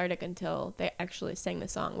feel cathartic until they actually sang the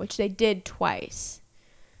song, which they did twice.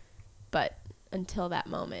 But until that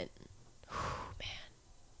moment, man.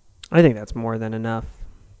 I think that's more than enough.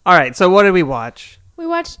 All right, so what did we watch? We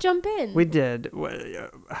watched Jump In. We did.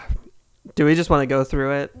 Do we just want to go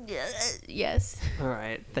through it? Yes. All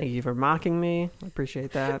right. Thank you for mocking me. I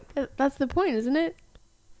appreciate that. That's the point, isn't it?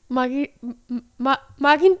 Mockingjay?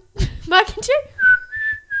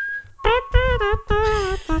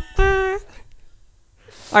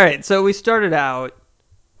 All right, so we started out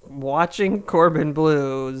watching Corbin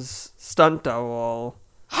Blue's stunt double.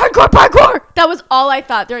 Hardcore parkour! That was all I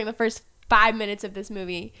thought during the first 5 minutes of this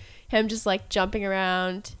movie. Him just like jumping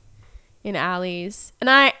around in alleys. And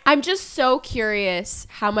I'm just so curious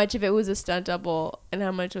how much of it was a stunt double and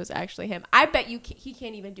how much was actually him. I bet he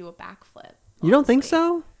can't even do a backflip. You don't think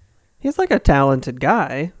so? He's like a talented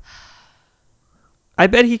guy. I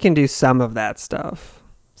bet he can do some of that stuff.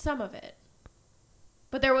 Some of it.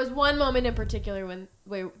 But there was one moment in particular when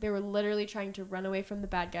they were literally trying to run away from the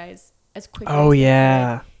bad guys as quickly as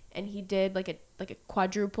they could, and he did like a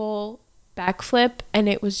quadruple backflip, and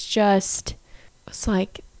it was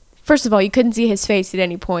like, first of all, you couldn't see his face at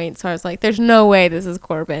any point, so I was like, there's no way this is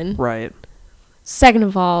Corbin. Right. Second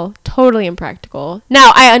of all, totally impractical.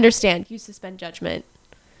 Now I understand you suspend judgment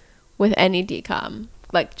with any decom,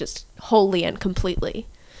 like just wholly and completely,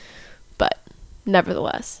 but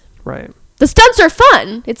nevertheless, right. The stunts are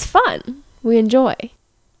fun. It's fun. We enjoy.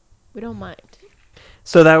 We don't mind.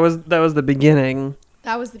 So that was the beginning.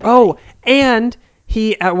 That was the beginning. Oh, and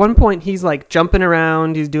he at one point he's like jumping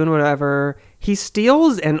around, he's doing whatever. He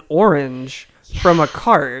steals an orange from a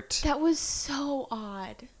cart. That was so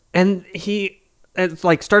odd. And it's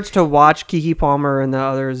like starts to watch Keke Palmer and the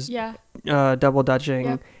others double dutching.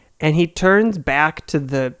 Yep. And he turns back to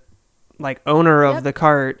the like owner of the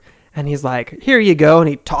cart. And he's like, "Here you go," and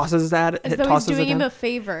he tosses that. As though he's doing him a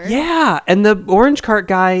favor. Yeah, and the orange cart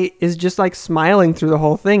guy is just like smiling through the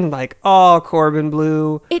whole thing, like, "Oh, Corbin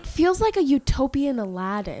Blue." It feels like a utopian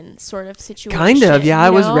Aladdin sort of situation. Kind of, yeah.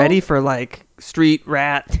 I was ready for like street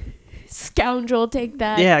rat, scoundrel. Take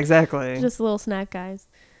that. Yeah, exactly. Just little snack guys.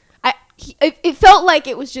 It felt like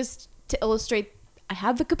it was just to illustrate. I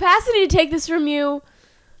have the capacity to take this from you.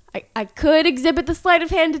 I could exhibit the sleight of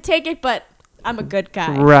hand to take it, but I'm a good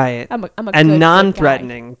guy. Right. I'm a and good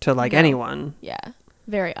non-threatening to like anyone. Yeah.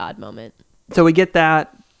 Very odd moment. So we get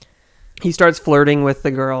that. He starts flirting with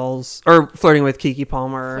the girls, or flirting with Keke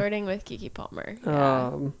Palmer.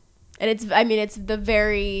 Yeah. And it's the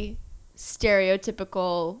very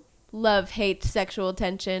stereotypical love-hate sexual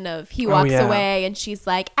tension of he walks away and she's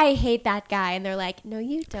like, I hate that guy. And they're like, no,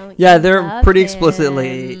 you don't. Yeah, you they're love pretty him.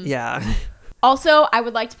 explicitly, yeah. Also, I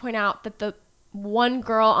would like to point out that the one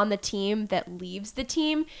girl on the team that leaves the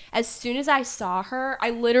team, as soon as I saw her,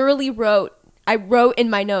 I literally wrote in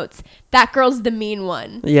my notes, that girl's the mean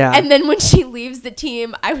one. Yeah. And then when she leaves the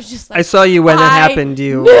team, I was just like, I saw you when that happened.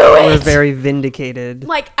 You were very vindicated.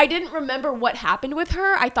 Like, I didn't remember what happened with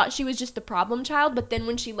her. I thought she was just the problem child. But then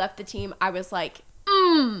when she left the team, I was like,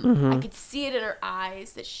 I could see it in her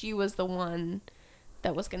eyes that she was the one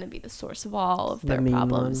that was going to be the source of all of their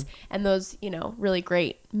problems. And those, really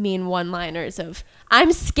great mean one-liners of,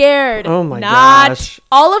 I'm scared. Oh my gosh.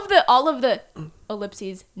 All of the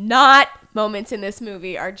ellipses, not moments in this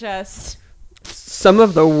movie are just some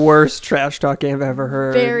of the worst trash talking I've ever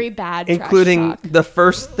heard. Very bad including trash talk. The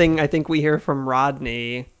first thing I think we hear from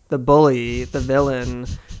Rodney, the bully, the villain,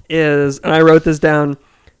 is, and I wrote this down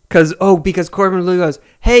because Corbin Blue goes,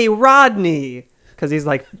 "Hey, Rodney," because he's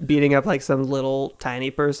like beating up like some little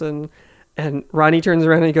tiny person, and Rodney turns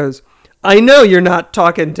around and he goes, "I know you're not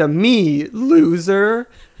talking to me, loser."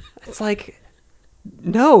 It's like,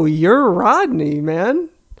 no, you're Rodney, man.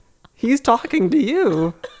 He's talking to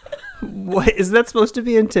you. What is that supposed to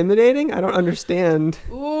be intimidating? I don't understand.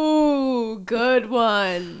 Ooh, good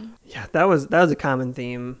one. Yeah, that was a common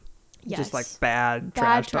theme. Yes. Just like bad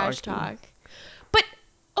trash talk. But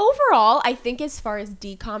overall, I think as far as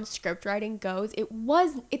DCOM script writing goes,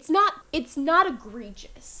 it's not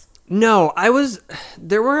egregious. No,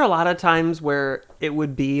 there were a lot of times where it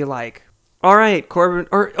would be like all right, Corbin.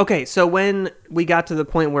 Or okay, so when we got to the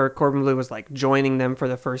point where Corbin Bleu was like joining them for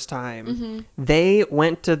the first time, they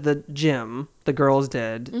went to the gym. The girls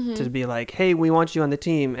did to be like, "Hey, we want you on the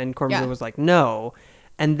team," and Corbin Bleu was like, "No,"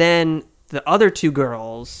 and then the other two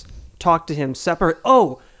girls talked to him separate.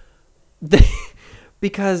 Oh,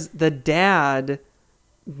 because the dad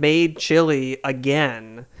made chili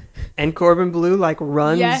again. And Corbin Bleu like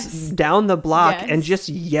runs down the block and just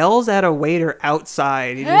yells at a waiter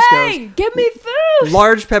outside. He just goes, "Give me food!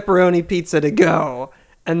 Large pepperoni pizza to go."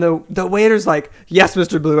 And the waiter's like, "Yes,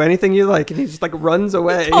 Mr. Blue, anything you like." And he just like runs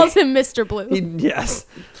away. He calls him Mr. Blue. Yes.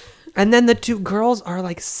 And then the two girls are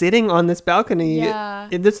like sitting on this balcony. Yeah.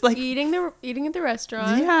 It's like eating at the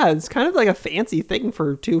restaurant. Yeah, it's kind of like a fancy thing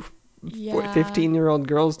for two 15-year-old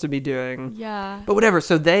girls to be doing. Yeah. But whatever.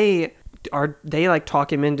 So they like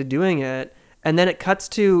talk him into doing it, and then it cuts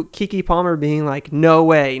to Keke Palmer being like, "No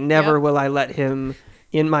way, never will I let him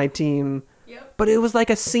in my team." Yep. But it was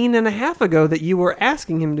like a scene and a half ago that you were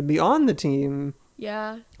asking him to be on the team.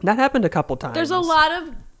 Yeah. That happened a couple times. There's a lot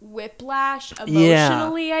of whiplash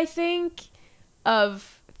emotionally, I think,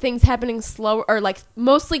 of things happening slower or like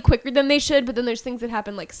mostly quicker than they should, but then there's things that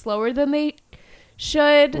happen like slower than they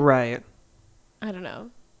should. Right. I don't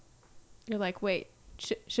know. You're like, wait.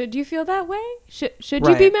 Should you feel that way? Should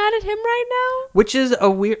you be mad at him right now? Which is a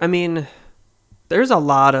weird... I mean, there's a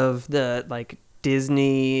lot of the, like,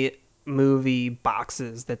 Disney movie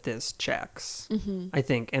boxes that this checks, I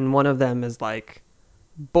think. And one of them is, like,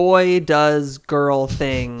 boy does girl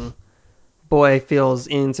thing. Boy feels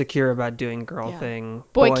insecure about doing girl thing.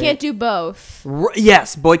 Boy can't do both.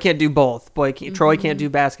 Yes, boy can't do both. Troy can't do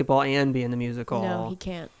basketball and be in the musical. No, he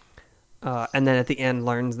can't. And then at the end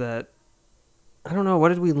learns that... I don't know. What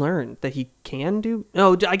did we learn? That he can do?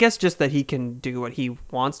 No, I guess just that he can do what he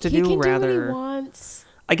wants to do. He can rather, do what he wants.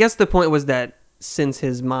 I guess the point was that since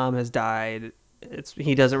his mom has died,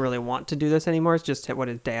 he doesn't really want to do this anymore. It's just what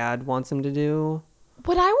his dad wants him to do.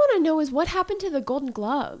 What I want to know is what happened to the Golden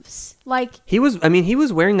Gloves. Like he was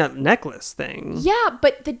wearing that necklace thing. Yeah,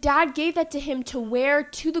 but the dad gave that to him to wear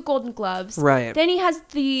to the Golden Gloves. Right. Then he has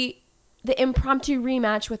the impromptu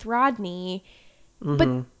rematch with Rodney,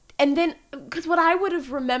 but. And then, because what I would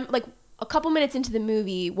have remembered, like a couple minutes into the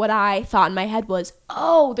movie, what I thought in my head was,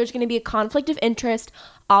 oh, there's going to be a conflict of interest,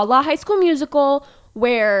 a la High School Musical,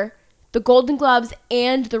 where the Golden Gloves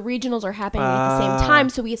and the regionals are happening at the same time,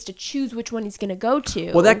 so he has to choose which one he's going to go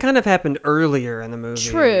to. Well, that kind of happened earlier in the movie.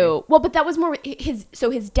 True. Well, but that was more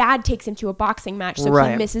his dad takes him to a boxing match, so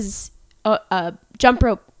he misses a jump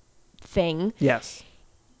rope thing. Yes.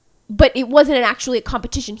 But it wasn't actually a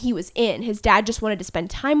competition he was in. His dad just wanted to spend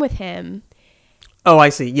time with him. Oh, I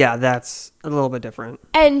see. Yeah, that's a little bit different.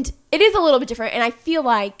 And it is a little bit different. And I feel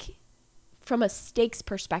like from a stakes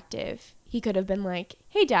perspective, he could have been like,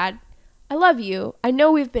 "Hey, Dad, I love you. I know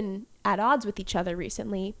we've been at odds with each other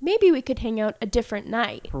recently. Maybe we could hang out a different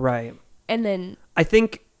night." Right. And then I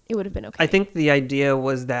think it would have been okay. I think the idea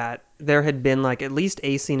was that there had been like at least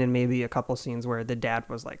a scene and maybe a couple scenes where the dad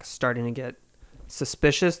was like starting to get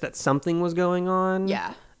suspicious that something was going on.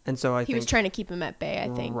 Yeah. And so I think he was trying to keep him at bay,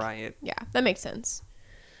 I think. Right. Yeah, that makes sense.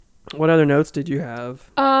 What other notes did you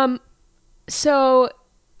have? So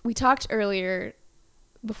we talked earlier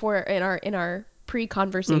before in our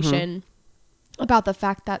pre-conversation about the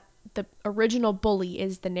fact that the original bully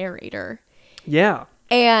is the narrator. Yeah.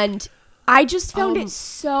 And I just found it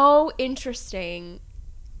so interesting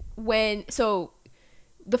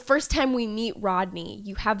the first time we meet Rodney,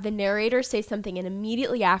 you have the narrator say something, and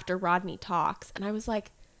immediately after Rodney talks, and I was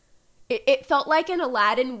like, it felt like an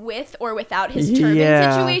Aladdin with or without his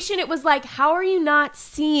turban situation. It was like, how are you not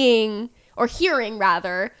seeing or hearing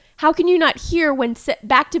rather? How can you not hear when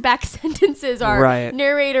back-to-back sentences are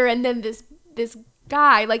narrator and then this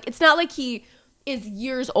guy? Like, it's not like he is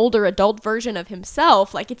years older adult version of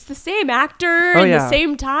himself. Like, it's the same actor in the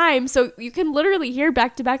same time, so you can literally hear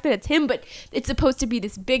back to back that it's him, but it's supposed to be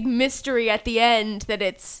this big mystery at the end that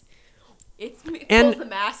it pulls the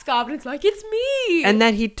mask off and it's like, it's me. And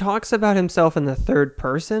that he talks about himself in the third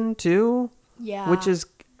person too. Yeah. Which is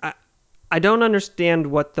I don't understand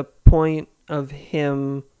what the point of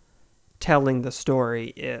him telling the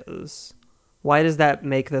story is. Why does that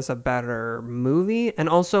make this a better movie? And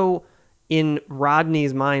also, in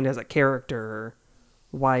Rodney's mind as a character,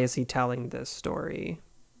 why is he telling this story?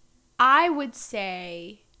 I would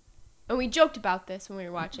say, and we joked about this when we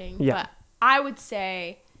were watching, but I would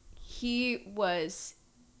say he was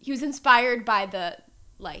inspired by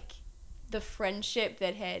the friendship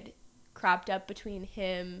that had cropped up between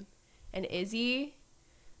him and Izzy,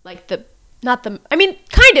 like the I mean,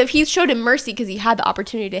 kind of. He showed him mercy because he had the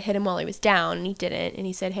opportunity to hit him while he was down, and he didn't. And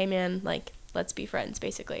he said, "Hey, man, like, let's be friends,"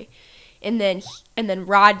 basically. And then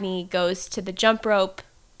Rodney goes to the jump rope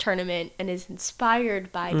tournament and is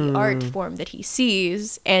inspired by the art form that he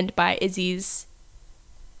sees and by Izzy's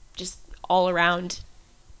just all around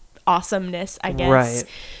awesomeness, I guess.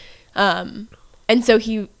 Right. And so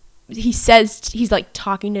he says, he's like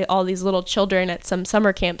talking to all these little children at some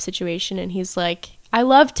summer camp situation, and he's like, I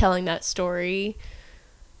love telling that story.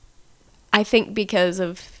 I think because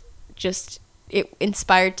of just it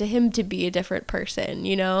inspired to him to be a different person,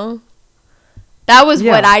 you know? That was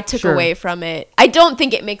what I took away from it. I don't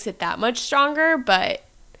think it makes it that much stronger, but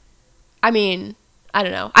I mean, I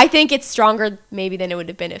don't know. I think it's stronger maybe than it would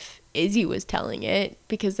have been if Izzy was telling it,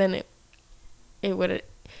 because then it would have,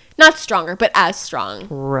 not stronger, but as strong.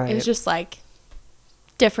 Right. It was just like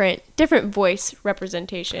different voice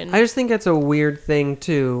representation. I just think it's a weird thing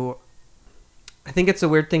to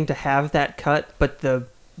have that cut, but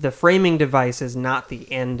the framing device is not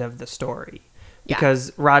the end of the story.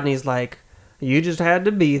 Because Rodney's like, you just had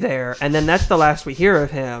to be there. And then that's the last we hear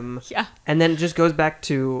of him. Yeah. And then it just goes back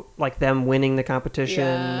to like them winning the competition.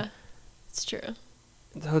 Yeah. It's true.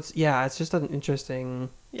 So it's just an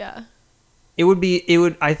interesting. Yeah. It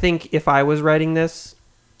would, I think if I was writing this,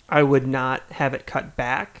 I would not have it cut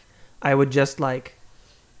back. I would just like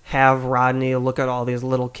have Rodney look at all these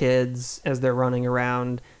little kids as they're running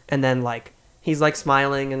around, and then like he's like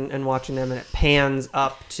smiling and watching them, and it pans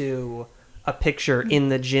up to a picture in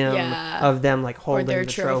the gym of them like holding their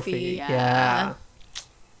the trophy. Yeah.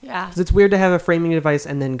 Because it's weird to have a framing device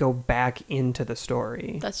and then go back into the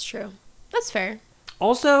story. That's true. That's fair.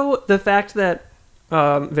 Also, the fact that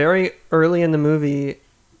very early in the movie,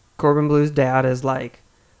 Corbin Blue's dad is like,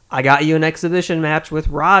 I got you an exhibition match with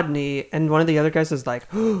Rodney. And one of the other guys is like,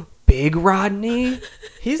 oh, Big Rodney?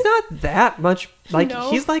 He's not that much. Like, No.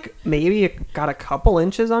 He's like maybe got a couple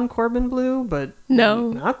inches on Corbin Blue, but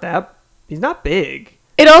not that. He's not big.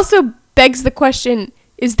 It also begs the question,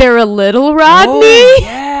 is there a little Rodney? Oh,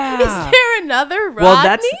 yeah. Is there another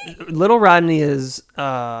Rodney? Well, little Rodney is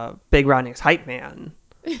Big Rodney's hype man.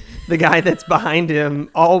 The guy that's behind him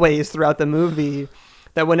always throughout the movie,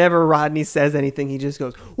 that whenever Rodney says anything, he just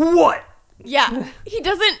goes, what? Yeah. It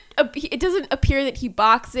doesn't appear that he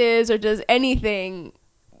boxes or does anything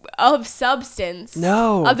of substance.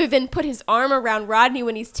 No. Other than put his arm around Rodney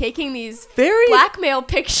when he's taking these Very blackmail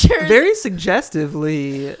pictures. Very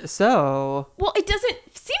suggestively so. Well, it doesn't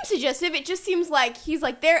seem suggestive. It just seems like he's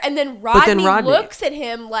like there, and then Rodney looks at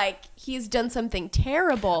him like he's done something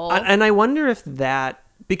terrible. And I wonder if that,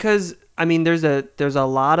 because I mean, there's a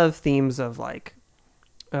lot of themes of like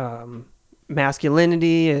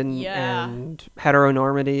masculinity and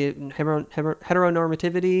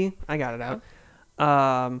heteronormativity. I got it out.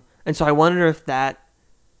 And so I wonder if that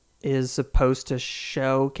is supposed to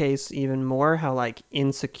showcase even more how like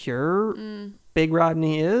insecure Big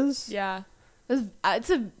Rodney is. Yeah.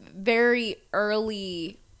 It's a very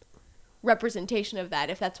early representation of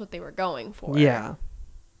that, if that's what they were going for. Yeah.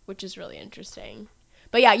 Which is really interesting.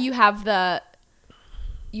 But yeah, you have the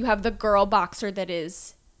girl boxer that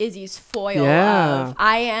is Izzy's foil of,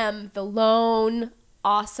 I am the lone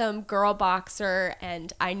awesome girl boxer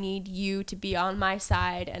and I need you to be on my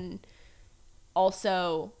side, and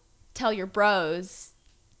also tell your bros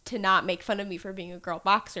to not make fun of me for being a girl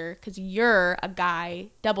boxer because you're a guy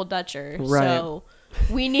double dutcher. Right. So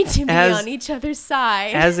we need to be on each other's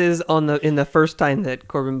side. As is in the first time that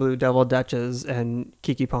Corbin Blue double dutches, and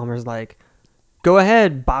Keke Palmer's like, go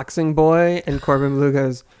ahead, boxing boy, and Corbin Blue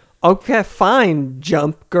goes, okay, fine,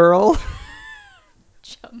 jump girl.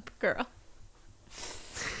 Jump girl.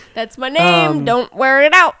 That's my name. Don't wear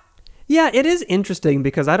it out. Yeah, it is interesting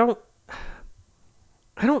because I don't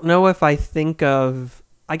know if I think of,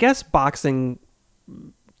 I guess boxing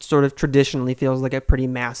sort of traditionally feels like a pretty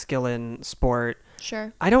masculine sport.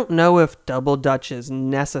 Sure. I don't know if double dutch is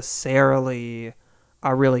necessarily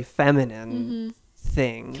a really feminine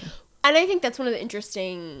thing. And I think that's one of the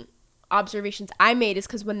interesting observations I made, is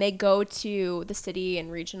because when they go to the city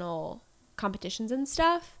and regional competitions and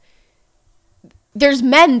stuff, there's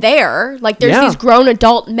men there. Like there's these grown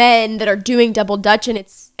adult men that are doing double dutch, and it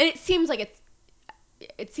seems like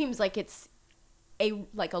it's a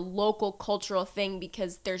local cultural thing,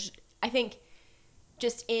 because there's, I think,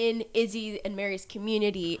 just in Izzy and Mary's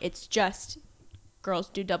community, it's just girls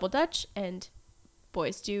do double dutch and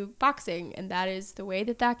boys do boxing, and that is the way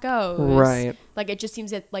that goes. Right. Like it just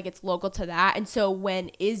seems like it's local to that. And so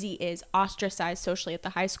when Izzy is ostracized socially at the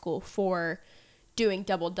high school for doing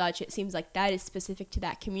double dutch, it seems like that is specific to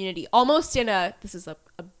that community, almost in a, this is a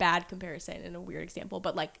bad comparison and a weird example,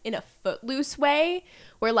 but like in a Footloose way,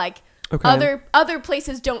 where like other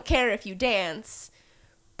places don't care if you dance,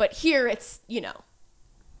 but here it's, you know,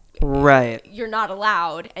 right, you're not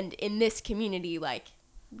allowed, and in this community, like,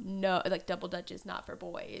 no, like double dutch is not for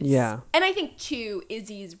boys. Yeah. And I think too,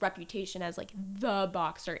 Izzy's reputation as like the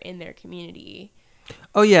boxer in their community.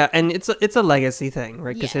 Oh yeah, and it's a legacy thing,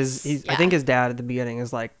 right? Because Yes, I think his dad at the beginning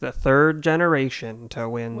is like the third generation to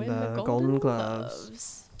win the Golden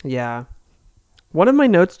Gloves. Yeah. One of my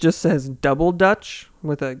notes just says double dutch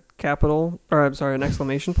with a capital, or I'm sorry, an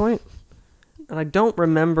exclamation point. And I don't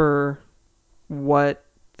remember what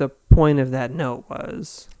the point of that note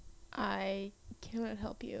was. I cannot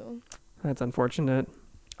help you. That's unfortunate.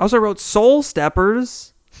 I also wrote Soul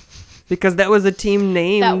Steppers because that was a team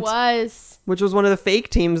named. That was. Which was one of the fake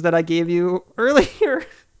teams that I gave you earlier.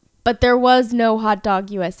 But there was no Hot Dog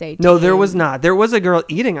USA team. No, there was not. There was a girl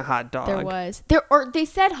eating a hot dog. There was. Or they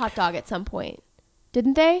said hot dog at some point.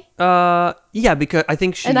 Didn't they? Yeah, because I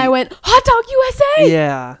think she... And I went, Hot Dog USA!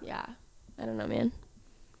 Yeah. Yeah. I don't know, man.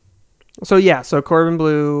 So Corbin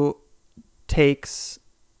Bleu takes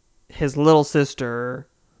his little sister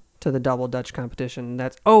to the double dutch competition.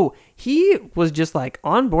 He was just like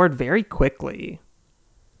on board very quickly.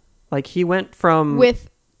 Like he went from... With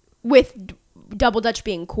double dutch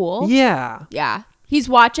being cool? Yeah. Yeah. He's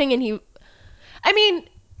watching and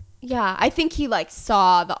I think he like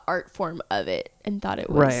saw the art form of it and thought it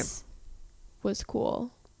was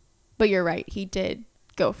cool. But you're right. He did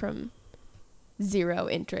go from 0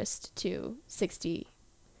 interest to 60,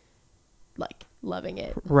 like loving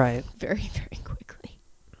it. Right. Very, very quickly.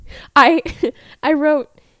 I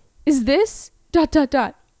wrote, is this ...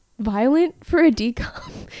 violent for a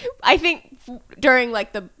decom? I think during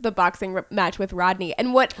like the boxing match with Rodney.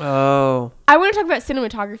 And what I want to talk about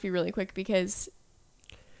cinematography really quick because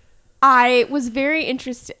I was very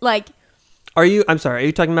interested. Like, are you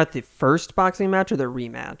talking about the first boxing match or the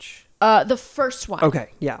rematch? The first one. Okay,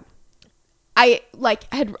 yeah. I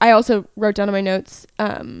also wrote down in my notes,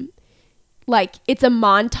 like it's a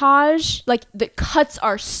montage, like the cuts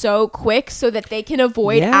are so quick so that they can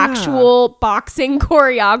avoid actual boxing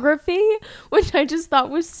choreography, which I just thought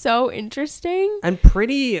was so interesting. And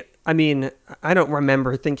I don't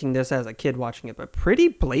remember thinking this as a kid watching it, but pretty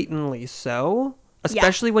blatantly so.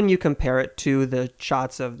 Especially when you compare it to the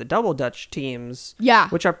shots of the double dutch teams,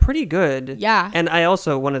 which are pretty good. Yeah. And I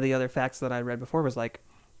also, one of the other facts that I read before was like,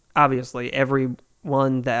 obviously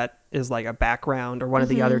everyone that is like a background or one of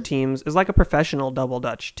the other teams is like a professional double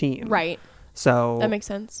dutch team. Right. So that makes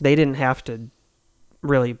sense. They didn't have to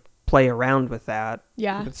really play around with that.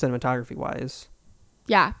 Yeah. Cinematography wise.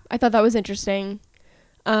 Yeah. I thought that was interesting.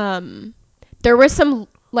 There were some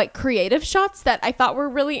like creative shots that I thought were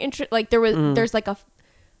really interesting. Like there's like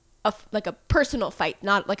a personal fight,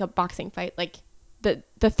 not like a boxing fight. Like the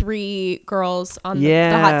 3 girls on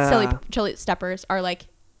the hot chili steppers are like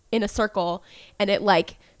in a circle, and it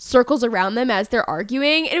like circles around them as they're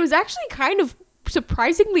arguing. And it was actually kind of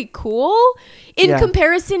surprisingly cool in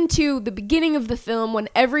comparison to the beginning of the film, when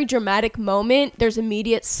every dramatic moment there's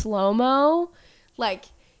immediate slow-mo, like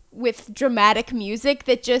with dramatic music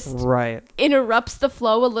that just interrupts the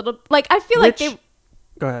flow a little. Like I feel like they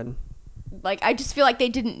go ahead. Like I just feel like they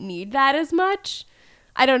didn't need that as much.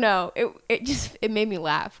 I don't know. It made me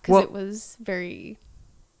laugh because it was very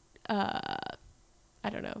I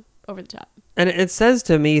don't know, over the top. And it says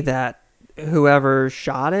to me that whoever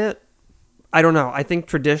shot it, I don't know, I think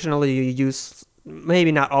traditionally you use,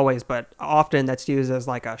 maybe not always, but often that's used as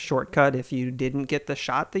like a shortcut if you didn't get the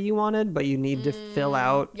shot that you wanted, but you need to fill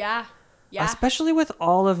out. Yeah. Especially with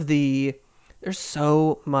all of there's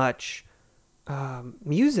so much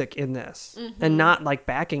music in this. And not like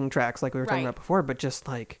backing tracks like we were talking about before, but just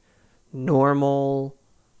like normal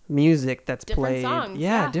music that's played.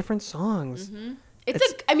 Songs, different songs.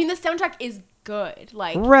 The soundtrack is good.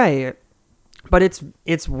 Like but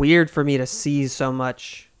it's weird for me to see so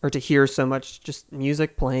much or to hear so much just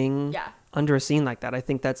music playing under a scene like that. I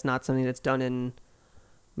think that's not something that's done in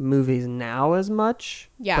movies now as much.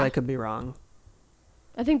 But I could be wrong.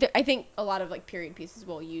 I think a lot of like period pieces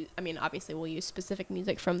will use. I mean, obviously we'll use specific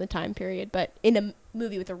music from the time period, but in a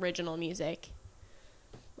movie with original music,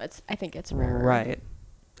 I think it's rare. Right.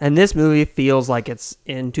 And this movie feels like it's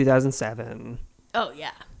in 2007. Oh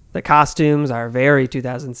yeah. The costumes are very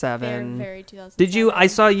 2007. They're very 2007. Did you? I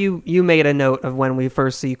saw you made a note of when we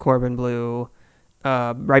first see Corbin Bleu,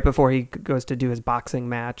 right before he goes to do his boxing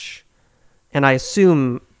match, and I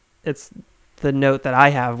assume it's the note that I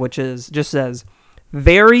have, which just says,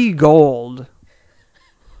 "Very gold."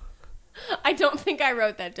 I don't think I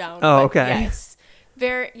wrote that down. Oh, but okay. Yes.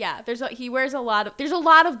 He wears a lot of there's a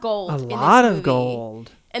lot of gold A in this lot of movie.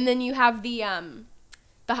 gold. And then you have the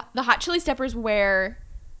Hot Chili Steppers wear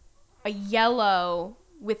a yellow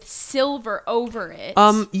with silver over it.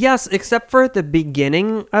 Yes, except for at the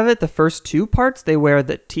beginning of it, the first two parts, they wear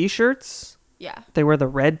the t-shirts. Yeah. They wear the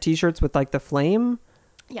red t-shirts with like the flame.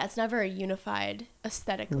 Yeah, it's not very unified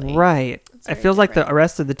aesthetically. Right. It's It very feels like the different.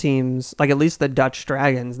 rest of the teams, like at least the Dutch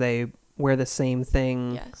Dragons, they wear the same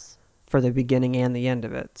thing Yes. for the beginning and the end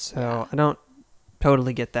of it. So Yeah. I don't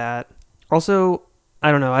totally get that. Also,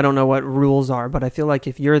 I don't know. I don't know what rules are, but I feel like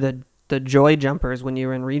if you're the joy jumpers when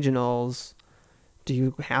you're in regionals, do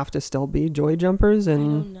you have to still be joy jumpers I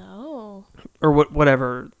and don't know. or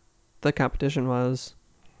whatever the competition was?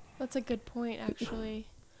 That's a good point, actually.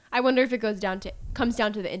 I wonder if it comes down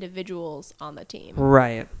to the individuals on the team.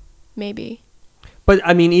 Right. Maybe. But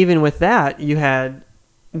I mean, even with that, you had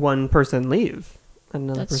one person leave,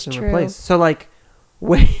 another That's person true. replace. So like,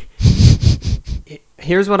 wait.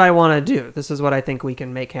 Here's what I want to do. This is what I think we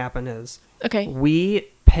can make happen is Okay. we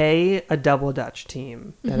pay a double Dutch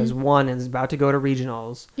team that is won and is about to go to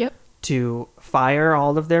regionals Yep. to fire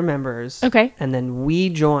all of their members. Okay. And then we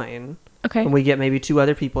join Okay. and we get maybe two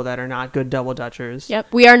other people that are not good double Dutchers. Yep.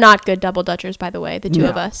 We are not good double Dutchers, by the way, the two No,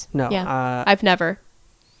 of us. no, Yeah. I've never.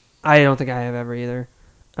 I don't think I have ever either.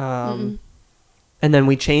 And then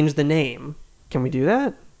we change the name. Can we do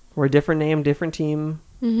that? We're a different name, different team.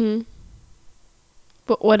 Mm-hmm.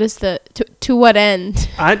 But what is to what end?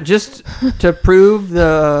 I just to prove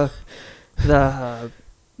the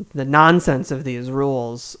nonsense of these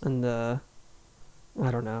rules and I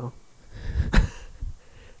don't know.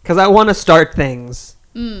 Because I want to start things.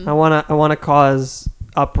 I want to cause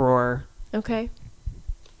uproar. Okay.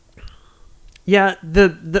 Yeah,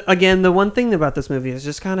 the one thing about this movie is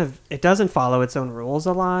just kind of it doesn't follow its own rules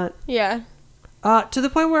a lot. Yeah. To the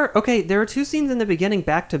point where there are two scenes in the beginning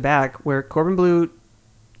back to back where Corbin Bleu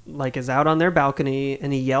like is out on their balcony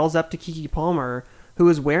and he yells up to Kiki Palmer, who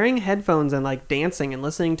is wearing headphones and like dancing and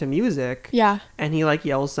listening to music. Yeah. And he like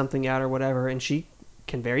yells something out or whatever, and she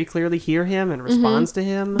can very clearly hear him and responds to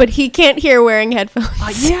him. But he can't hear wearing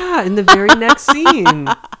headphones. Yeah, in the very next scene.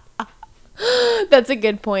 That's a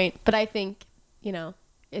good point. But I think,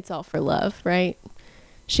 it's all for love, right?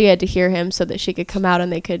 She had to hear him so that she could come out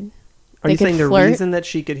and they could Are you saying flirt. the reason that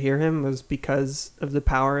she could hear him was because of the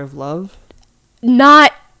power of love?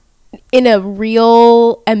 Not in a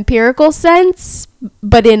real empirical sense,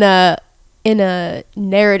 but in a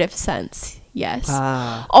narrative sense. Yes.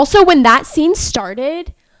 Also, when that scene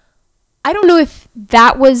started, I don't know if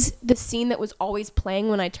that was the scene that was always playing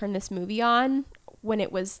when I turned this movie on, when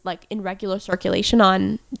it was like in regular circulation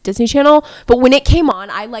on Disney Channel. But when it came on,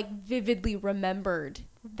 I like vividly remembered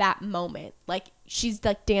that moment. Like she's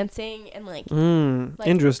like dancing and like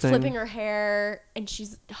interesting. flipping her hair and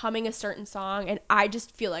she's humming a certain song, and I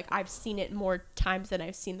just feel like I've seen it more times than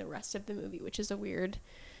I've seen the rest of the movie, which is a weird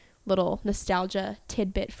little nostalgia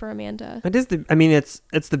tidbit for Amanda. It is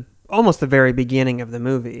it's the almost the very beginning of the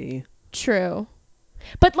movie. True.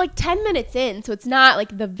 But like 10 minutes in, so it's not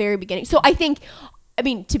like the very beginning. So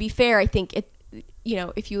to be fair, I think it,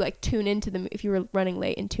 if you like if you were running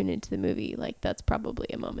late and tune into the movie, like that's probably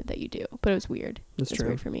a moment that you do. But it was weird. That's true.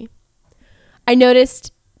 Weird for me. I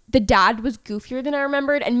noticed the dad was goofier than I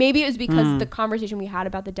remembered, and maybe it was because the conversation we had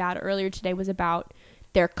about the dad earlier today was about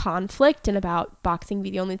their conflict and about boxing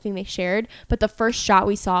being the only thing they shared. But the first shot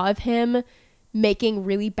we saw of him making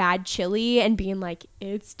really bad chili and being like,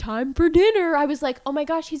 it's time for dinner, I was like, oh my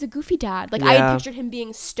gosh, he's a goofy dad. Like I had pictured him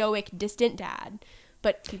being stoic, distant dad,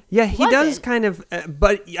 but he does kind of,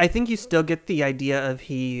 but I think you still get the idea of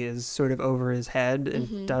he is sort of over his head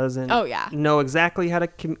and doesn't know exactly how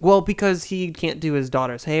to because he can't do his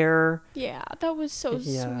daughter's hair. Yeah, that was so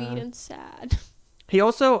sweet and sad. He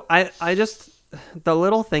also, I just, the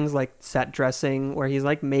little things like set dressing where he's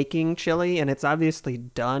like making chili and it's obviously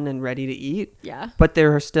done and ready to eat. Yeah. But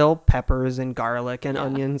there are still peppers and garlic and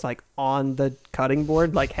onions like on the cutting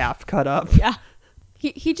board, like half cut up. Yeah.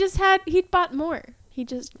 He'd bought more. He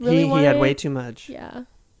just really he had way too much. Yeah.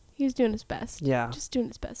 He was doing his best. Yeah. Just doing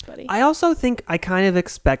his best, buddy. I also think I kind of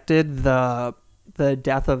expected the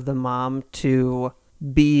death of the mom to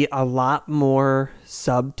be a lot more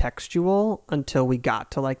subtextual until we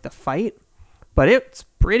got to like the fight. But it's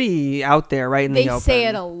pretty out there right in the open. They say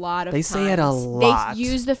it a lot of times. They say it a lot. They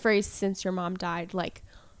use the phrase "since your mom died" like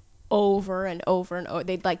over and over and over.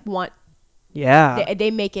 They'd like want... Yeah. They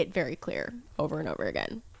make it very clear over and over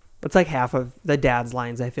again. It's like half of the dad's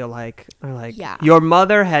lines, I feel like, are like, your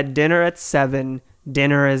mother had dinner at 7,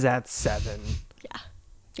 dinner is at 7.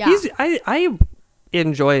 Yeah. I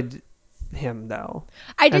enjoyed him though.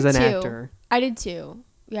 I did as an too. actor. I did too.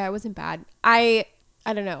 Yeah, it wasn't bad. I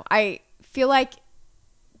don't know. I feel like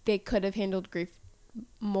they could have handled grief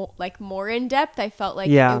more in depth. I felt like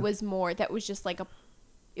it was more that was just like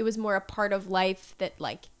it was more a part of life that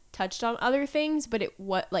like touched on other things, but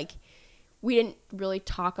we didn't really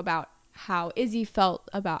talk about how Izzy felt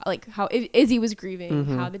about like how Izzy was grieving,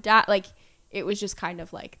 how the dad like it was just kind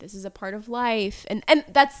of like this is a part of life, and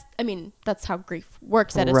that's that's how grief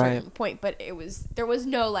works at a certain point. But there was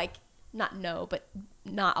no like not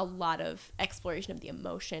a lot of exploration of the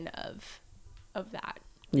emotion of that.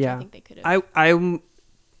 Yeah, I think they could have. I'm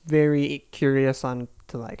very curious on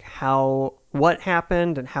to like what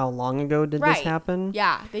happened and how long ago did this happen.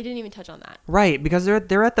 Yeah, they didn't even touch on that. Right, because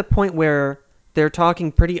they're at the point where they're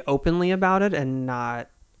talking pretty openly about it and not.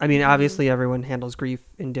 I mean, obviously everyone handles grief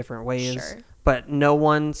in different ways, but no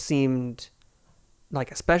one seemed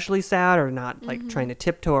like especially sad or not like trying to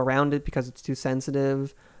tiptoe around it because it's too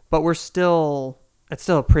sensitive. But it's still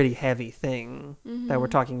a pretty heavy thing that we're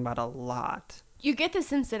talking about a lot. You get the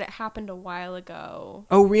sense that it happened a while ago.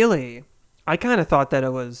 Oh, really? I kind of thought that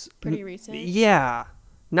it was pretty recent. Yeah.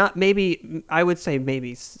 Not maybe, I would say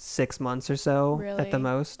maybe 6 months or so at the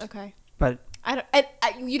most. Okay. But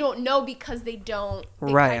you don't know because they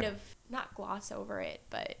kind of not gloss over it,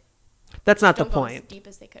 but that's not the don't go point. As deep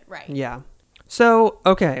as they could, right? Yeah. So,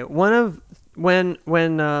 okay, when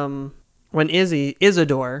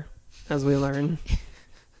Isidore, as we learn,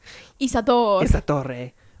 Isadore,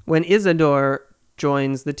 when Isidore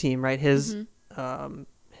joins the team, right? His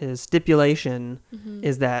stipulation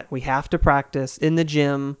is that we have to practice in the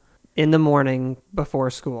gym in the morning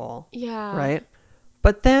before school. Yeah. Right?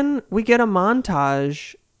 But then we get a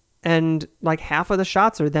montage and like half of the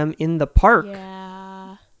shots are them in the park.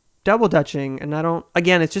 Yeah. Double dutching. And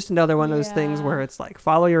it's just another one of those things where it's like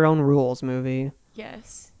follow your own rules movie.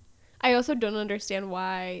 Yes. I also don't understand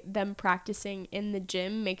why them practicing in the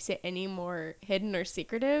gym makes it any more hidden or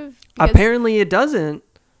secretive. Apparently it doesn't,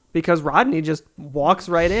 because Rodney just walks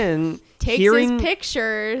right in, takes his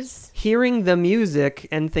pictures, hearing the music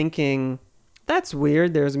and thinking, that's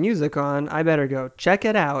weird, there's music on, I better go check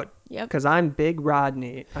it out. Yep. Because I'm Big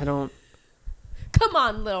Rodney. Come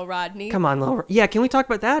on, little Rodney. Yeah, can we talk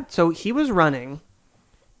about that? So he was running.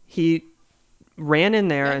 He ran in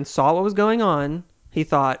there and saw what was going on. He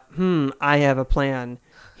thought, I have a plan.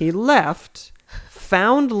 He left,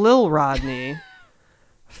 found Lil Rodney,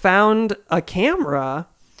 found a camera,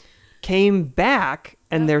 came back,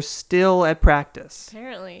 and they're still at practice.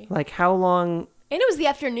 Apparently. Like, how long? And it was the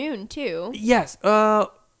afternoon, too. Yes.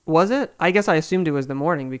 Was it? I guess I assumed it was the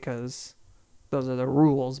morning because those are the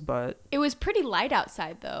rules, but... It was pretty light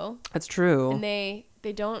outside, though. That's true. And they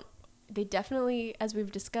definitely, as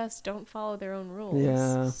we've discussed, don't follow their own rules.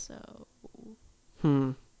 Yeah. So...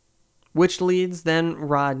 Which leads then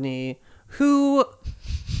Rodney, who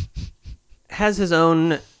has his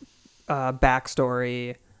own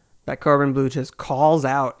backstory that Corbin Blue just calls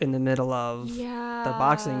out in the middle of the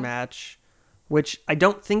boxing match, which I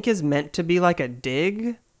don't think is meant to be like a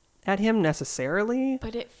dig at him necessarily.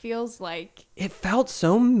 But it feels like... It felt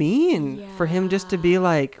so mean for him just to be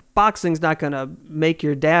like, boxing's not going to make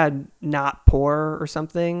your dad not poor or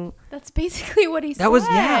something. That's basically what he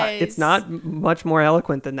says. It's not much more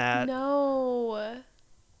eloquent than that. No.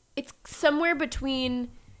 It's somewhere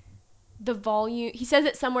between the volume... He says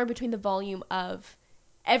it somewhere between the volume of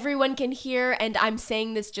everyone can hear and I'm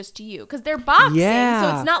saying this just to you. Because they're boxing,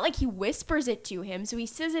 so it's not like he whispers it to him. So he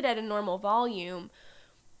says it at a normal volume.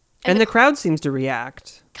 And the crowd seems to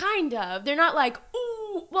react. Kind of. They're not like,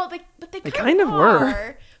 ooh. Well, they kind of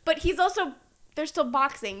were. But they're still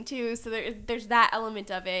boxing, too. So there's that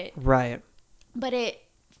element of it. Right. But it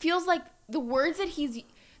feels like the words that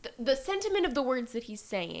the sentiment of the words that he's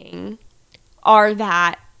saying are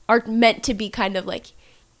meant to be kind of like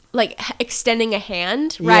extending a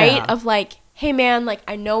hand, right? Yeah. Of like, hey, man, like,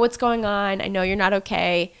 I know what's going on. I know you're not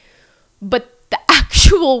okay. But the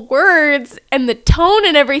actual words and the tone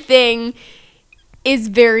and everything is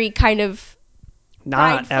very kind of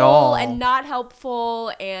not at all and not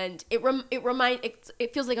helpful, and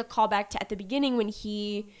it feels like a callback to at the beginning when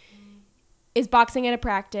he is boxing at a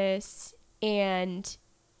practice and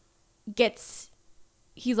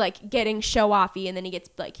he's like getting show offy, and then he gets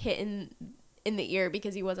like hit in the ear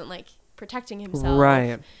because he wasn't like protecting himself,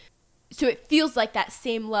 right? So it feels like that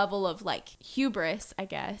same level of like hubris, I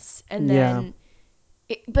guess. And then,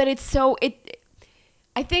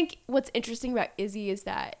 I think what's interesting about Izzy is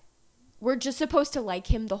that we're just supposed to like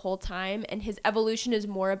him the whole time. And his evolution is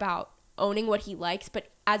more about owning what he likes. But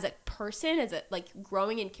as a person, as a like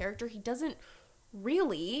growing in character, he doesn't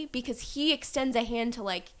really, because he extends a hand to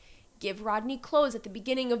like give Rodney clothes at the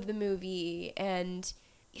beginning of the movie, and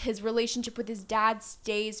his relationship with his dad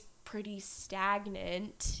stays pretty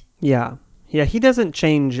stagnant. Yeah. Yeah, he doesn't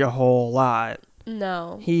change a whole lot.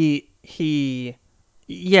 No.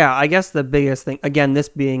 Yeah, I guess the biggest thing, again, this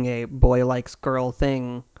being a boy likes girl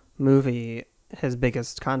thing movie, his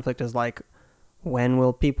biggest conflict is like, when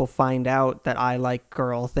will people find out that I like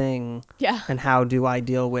girl thing? Yeah. And how do I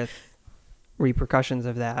deal with repercussions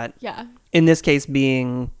of that? Yeah. In this case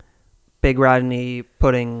being Big Rodney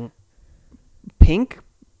putting pink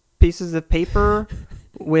pieces of paper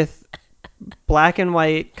with black and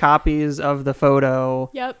white copies of the photo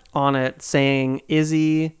Yep. on it saying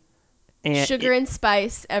Izzy and Sugar and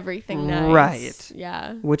spice, everything nice. Right.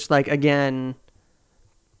 Yeah. which, like, again,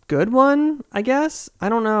 good one, I guess. I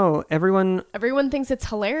don't know. Everyone Thinks it's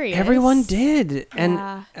hilarious. did. And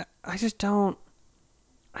Yeah. I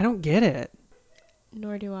don't get it.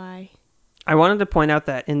 Nor do I. I wanted to point out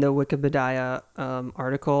that in the Wikipedia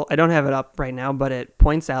article, I don't have it up right now, but it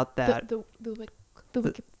points out that The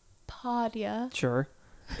Wikipedia. sure,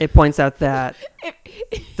 it points out that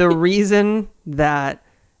the reason that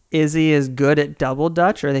Izzy is good at double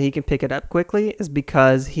dutch, or that he can pick it up quickly, is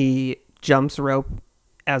because he jumps rope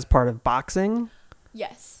as part of boxing,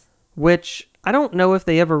 Yes. which I don't know if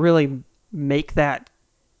they ever really make that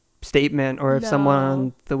statement, or if someone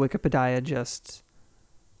on the Wikipedia just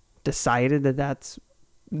decided that that's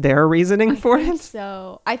their reasoning for it.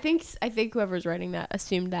 So I think whoever's writing that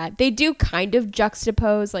assumed that. They do kind of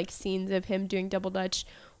juxtapose like scenes of him doing double dutch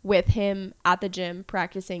with him at the gym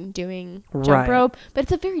practicing doing jump Right. rope, but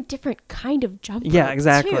it's a very different kind of jump rope. Yeah,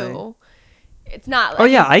 exactly. Too. It's not like Oh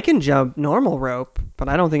yeah, I can jump normal rope, but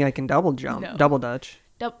I don't think I can double jump. No. Double dutch.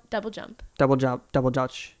 double jump. Double jump. Double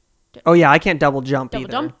dutch. Oh yeah, I can't double jump Double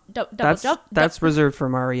either. jump. Double That's jump. that's reserved for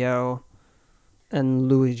Mario and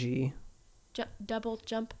Luigi. Double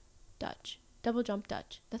jump Dutch. Double jump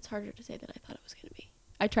Dutch. That's harder to say than I thought it was going to be.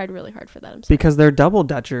 I tried really hard for that. I'm sorry. Because they're double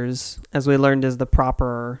dutchers, as we learned is the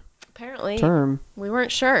proper Apparently term. we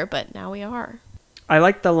weren't sure, but now we are. I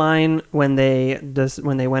like the line when they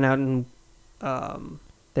went out and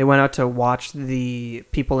they went out to watch the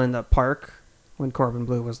people in the park, when Corbin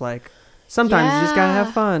Bleu was like, sometimes you just gotta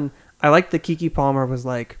have fun. I like that Kiki Palmer was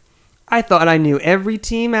like, I thought I knew every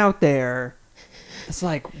team out there. It's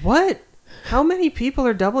like, what? How many people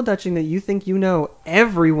are double dutching that you think you know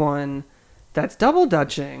everyone that's double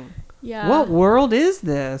dutching? Yeah. What world is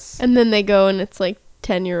this? And then they go and it's like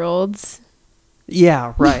 10-year-olds.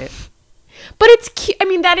 Yeah, right. But it's cute. I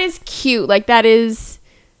mean, that is cute. Like, that is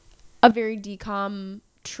a very decom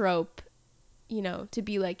trope, you know, to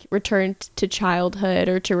be like returned to childhood,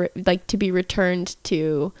 or to to be returned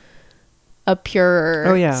to a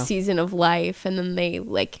purer season of life. And then they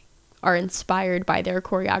like are inspired by their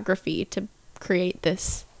choreography to create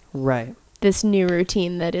this new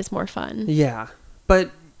routine that is more fun. Yeah. But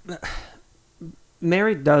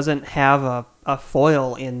Mary doesn't have a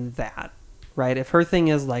foil in that, right? If her thing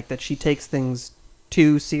is like that she takes things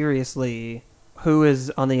too seriously, who is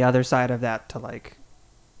on the other side of that to like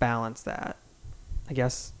balance that? I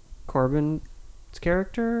guess Corbin's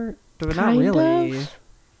character? Not really.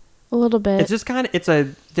 A little bit. It's just kind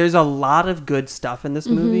of, there's a lot of good stuff in this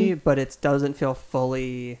movie, but it doesn't feel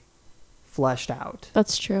fully fleshed out.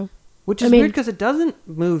 That's true. Which is weird because it doesn't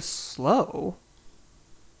move slow.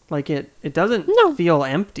 Like it doesn't feel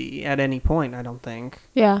empty at any point, I don't think.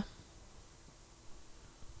 Yeah.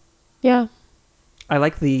 Yeah. I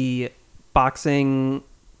like the boxing,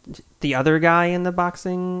 the other guy in the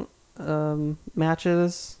boxing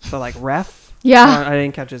matches, the like ref. Yeah. I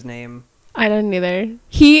didn't catch his name. I didn't either.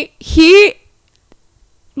 He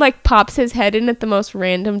like pops his head in at the most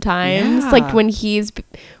random times. Yeah. Like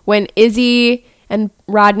when Izzy and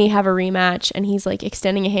Rodney have a rematch and he's like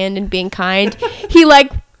extending a hand and being kind, he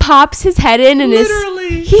like pops his head in and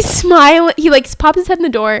he's smiling. He like pops his head in the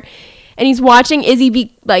door and he's watching Izzy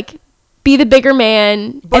be the bigger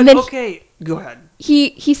man. But, and then go ahead.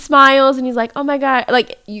 He smiles and he's like, oh my God.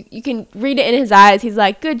 Like you can read it in his eyes. He's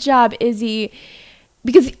like, good job, Izzy.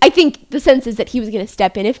 Because I think the sense is that he was going to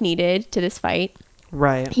step in if needed to this fight.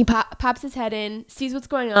 Right. He pops his head in, sees what's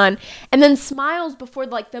going on, and then smiles before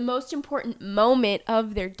like the most important moment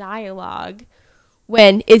of their dialogue,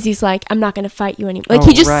 when Izzy's like, I'm not going to fight you anymore. Like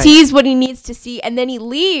he just sees what he needs to see, and then he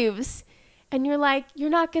leaves. And you're like, you're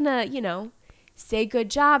not going to, say good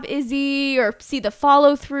job, Izzy, or see the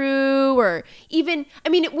follow through, or even, I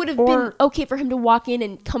mean, it would have been okay for him to walk in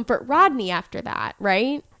and comfort Rodney after that,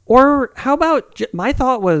 right? Or how about, my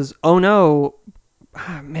thought was, oh no,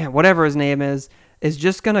 man, whatever his name is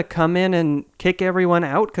just going to come in and kick everyone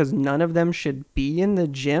out because none of them should be in the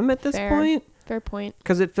gym at this point. Fair point.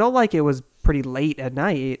 Because it felt like it was pretty late at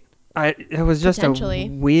night. It was just a Potentially.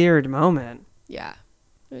 weird moment. Yeah.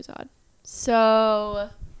 It was odd. So,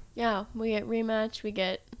 yeah, we get rematch. We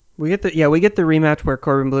get We get the rematch where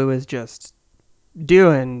Corbin Blue is just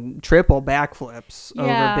doing triple backflips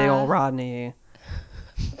over big old Rodney.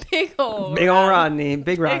 big old Rodney.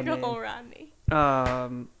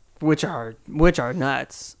 Which are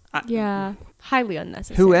nuts. Yeah. Highly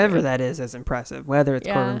unnecessary. Whoever that is impressive, whether it's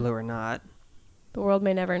Yeah. Corbin Blue or not. The world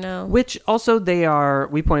may never know. Which also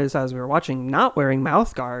we pointed this out as we were watching, not wearing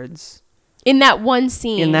mouth guards In that one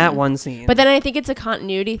scene. But But then I think it's a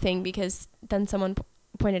continuity thing because then someone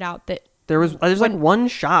pointed out that there's like one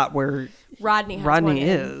shot where Rodney has one in.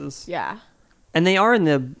 is. Yeah. And they are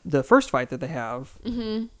in the first fight that they have.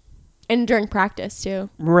 Mm-hmm. And during practice, too.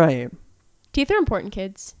 Right. Teeth are important,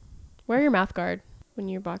 kids. Wear your mouth guard when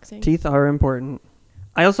you're boxing. Teeth are important.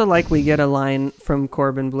 I also like we get a line from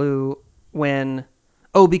Corbin Blue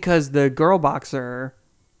because the girl boxer,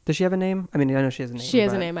 does she have a name? I mean, I know she has a name. She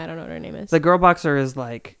has a name. I don't know what her name is. The girl boxer is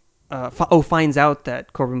like, finds out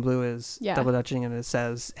that Corbin Blue is Yeah. double dutching, and it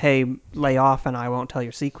says, hey, lay off and I won't tell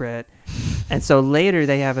your secret. And so later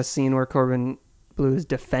they have a scene where Corbin Blue is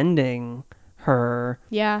defending her.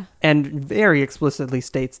 Yeah. And very explicitly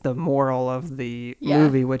states the moral of the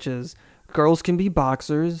movie, which is girls can be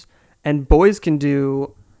boxers and boys can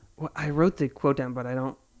do. I wrote the quote down, but I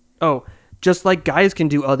don't. Oh, just like guys can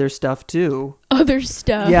do other stuff too. Other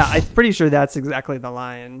stuff. Yeah, I'm pretty sure that's exactly the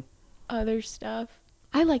line. Other stuff.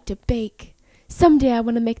 I like to bake. Someday I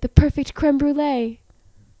want to make the perfect creme brulee.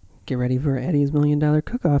 Get ready for Eddie's $1 Million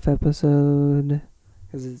Cook-Off episode.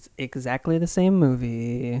 Because it's exactly the same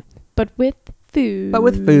movie. But with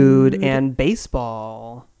food. And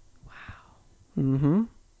baseball. Wow. Mm-hmm.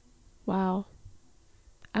 Wow.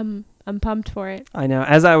 I'm pumped for it. I know.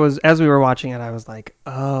 As we were watching it, I was like,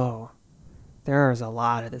 oh, there's a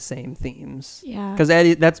lot of the same themes. Yeah. Because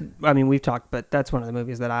Eddie, we've talked, but that's one of the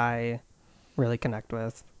movies that I really connect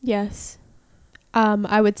with. Yes.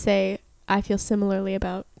 I would say I feel similarly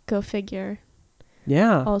about Go Figure.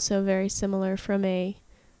 Yeah. Also very similar from a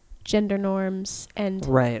gender norms and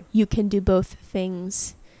right. You can do both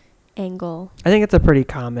things angle. I think it's a pretty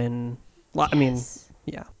common. I mean,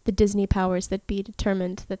 yeah. The Disney powers that be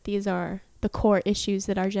determined that these are the core issues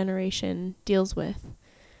that our generation deals with.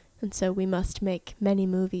 And so we must make many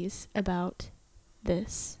movies about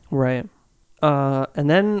this. Right. And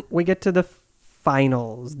then we get to the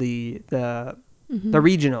finals, the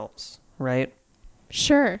regionals, right?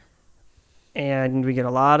 Sure. And we get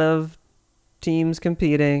a lot of teams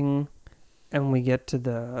competing, and we get to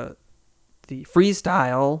the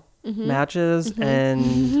freestyle matches,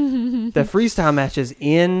 and the freestyle match is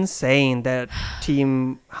insane that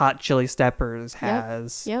Team Hot Chili Steppers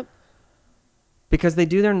has. Yep. Because they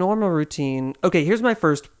do their normal routine. Okay, here's my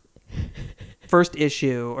first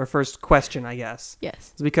issue or first question, I guess.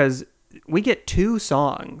 Yes. It's because we get 2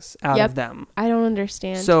 songs out of them. I don't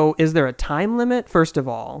understand. So is there a time limit, first of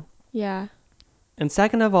all? Yeah. And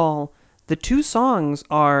second of all, the 2 songs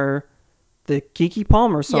are the Keke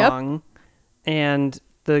Palmer song and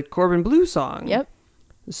the Corbin Blue song. Yep.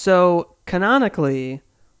 So canonically,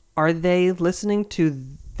 are they listening to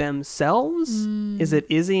themselves? Is it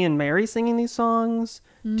Izzy and Mary singing these songs?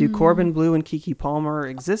 Do Corbin Blue and Keke Palmer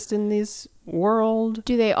exist in this world?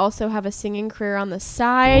 Do they also have a singing career on the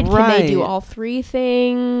side? Right. Can they do all 3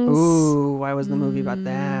 things? Ooh, why was the movie about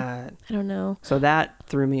that? I don't know. So that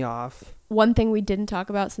threw me off. One thing we didn't talk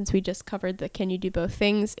about since we just covered the can you do both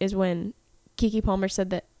things is when Keke Palmer said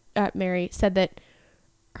that, Mary said that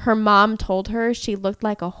her mom told her she looked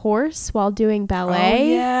like a horse while doing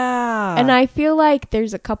ballet. Oh, yeah. And I feel like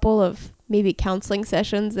there's a couple of maybe counseling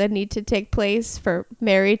sessions that need to take place for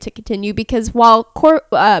Mary to continue, because while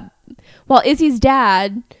Izzy's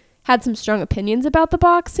dad had some strong opinions about the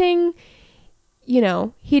boxing, he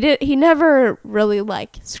never really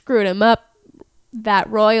like screwed him up that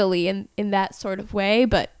royally in that sort of way,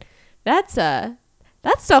 but that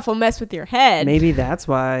stuff will mess with your head. Maybe that's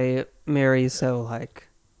why Mary's so like,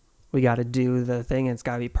 we got to do the thing. It's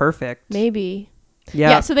got to be perfect. Maybe.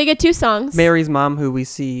 Yeah. So they get 2 songs. Mary's mom, who we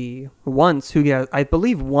see once, who gets, I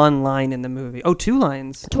believe, 1 line in the movie. Oh, 2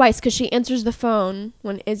 lines. Twice, because she answers the phone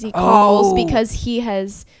when Izzy calls because he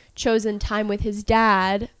has chosen time with his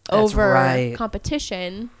dad over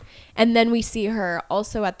competition. And then we see her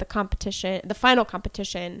also at the final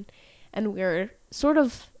competition, and we're sort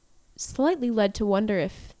of slightly led to wonder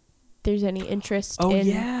if there's any interest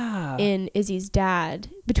in Izzy's dad,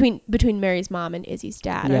 between Mary's mom and Izzy's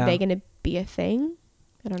dad. Yeah. Are they going to be a thing?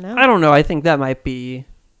 I don't know. I don't know. I think that might be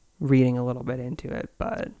reading a little bit into it,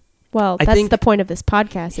 but Well, I that's think the point of this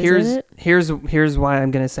podcast, isn't it? Here's why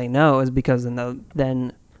I'm gonna say no, is because in the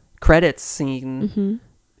then credits scene, Mm-hmm.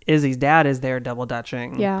 Izzy's dad is there double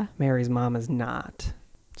dutching. Yeah. Mary's mom is not.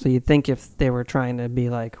 So you'd think if they were trying to be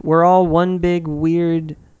like, we're all one big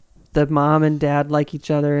weird, the mom and dad like each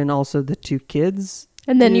other, and also the two kids.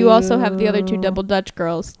 And then you also have the other two double Dutch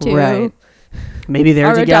girls, too. Right. Maybe they're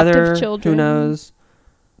Our together. adoptive children. Who knows?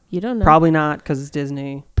 You don't know. Probably not, because it's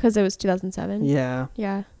Disney. Because it was 2007. Yeah.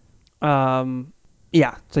 Yeah.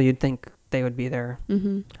 Yeah. So you'd think they would be there.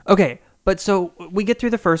 Mm-hmm. Okay. But so we get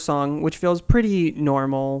through the first song, which feels pretty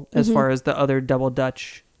normal as Mhm. far as the other double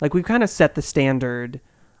Dutch. Like, we've kind of set the standard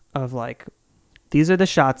of, like, these are the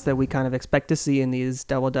shots that we kind of expect to see in these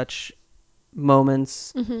double Dutch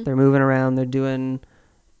moments. Mm-hmm. They're moving around. They're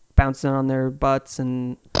bouncing on their butts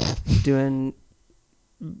and doing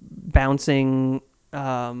bouncing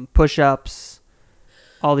push-ups,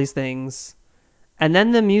 all these things. And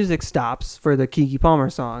then the music stops for the Keke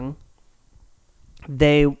Palmer song.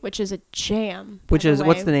 Which is a jam. Which is,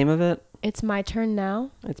 what's the name of it? It's My Turn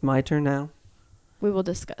Now. It's My Turn Now. We will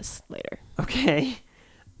discuss later. Okay.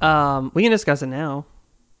 We can discuss it now.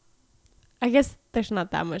 I guess there's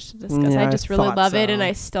not that much to discuss. Yeah, I just I really thought love it, so. and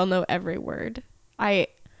I still know every word. I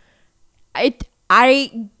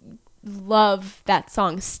love that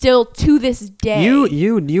song still to this day.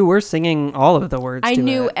 You were singing all of the words. I to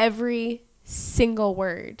knew it. every single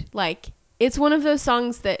word. Like, it's one of those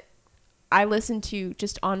songs that I listen to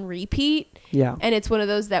just on repeat, Yeah. and it's one of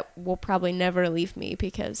those that will probably never leave me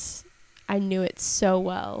because I knew it so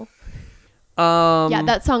well. Yeah,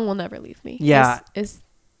 that song will never leave me. Yeah. Is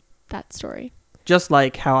that story. Just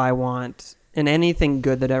like how I want, in anything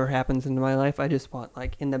good that ever happens in my life, I just want,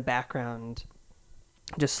 like, in the background,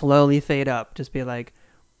 just slowly fade up. Just be like,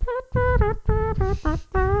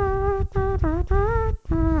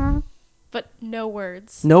 But no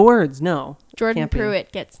words. no words, no. Jordan Can't be.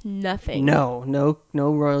 Pruitt gets nothing. No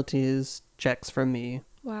royalties, checks from me.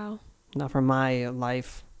 Wow. Not from my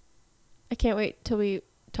life. I can't wait till we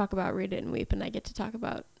talk about Read It and Weep and I get to talk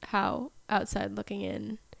about how Outside Looking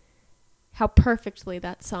In, how perfectly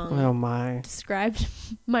that song Oh my. described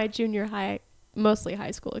my junior high, mostly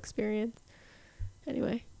high school experience.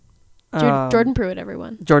 Anyway, Jordan Pruitt,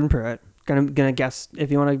 everyone. Jordan Pruitt. Gonna guess if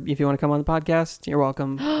you wanna come on the podcast, you're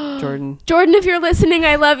welcome, Jordan. Jordan, if you're listening,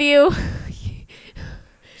 I love you.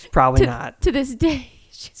 Probably not. To this day,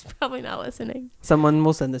 she's probably not listening. Someone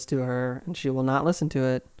will send this to her, and she will not listen to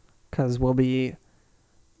it because we'll be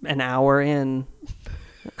an hour in.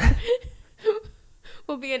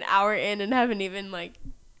 We'll be an hour in and haven't even like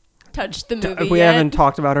touched the movie We yet. haven't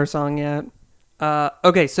talked about her song yet.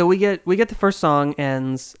 Okay, so we get the first song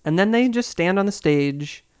ends, and then they just stand on the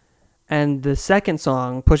stage, and the second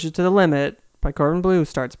song, "Push It to the Limit" by Corbin Bleu,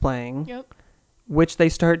 starts playing, Yep. which they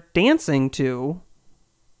start dancing to.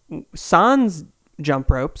 Sans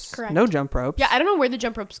jump ropes, Correct. no jump ropes. Yeah, I don't know where the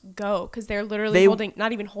jump ropes go because they're literally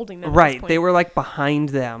not even holding them. At Right, this point. they were like behind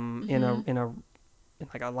them Mhm. in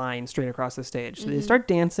like a line straight across the stage. So they Mhm. start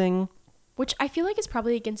dancing. Which I feel like is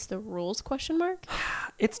probably against the rules? ?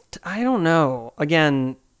 I don't know.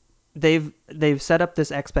 Again, they've set up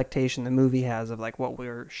this expectation the movie has of like what we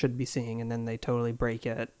should be seeing, and then they totally break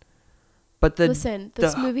it. But Listen,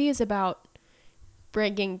 this movie is about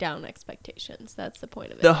breaking down expectations. That's the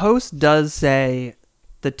point of it. the host does say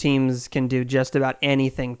the teams can do just about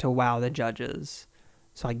anything to wow the judges.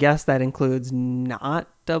 So I guess that includes not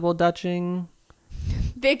double dutching.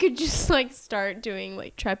 They could just like start doing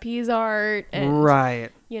like trapeze art and Right.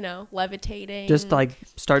 levitating. Just like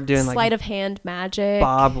start doing sleight like of hand magic.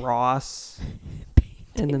 Bob Ross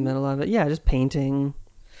in the middle of it. Yeah, just painting.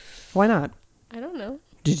 Why not? I don't know.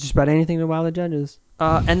 Just about anything to wow the judges.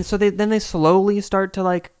 And so they slowly start to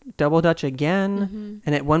like double dutch again. Mm-hmm.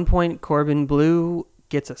 And at one point, Corbin Bleu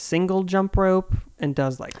gets a single jump rope and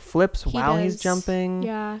does like flips while he's jumping.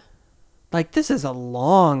 Yeah. Like, this is a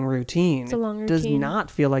long routine. It's a long It does routine. not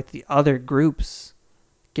feel like the other groups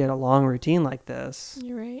get a long routine like this.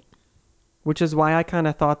 You're right. Which is why I kind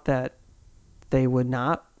of thought that they would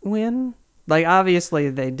not win. Like, obviously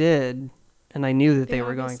they did. And I knew that they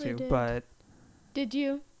were going obviously to. did. But, Did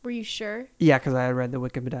you? Were you sure? yeah, because I had read the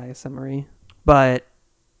Wikipedia summary. But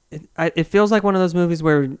it feels like one of those movies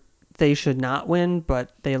where they should not win,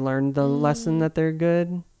 but they learned the lesson that they're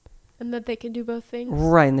good. And that they can do both things?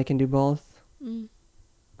 Right, and they can do both. Mm.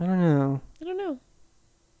 I don't know. I don't know.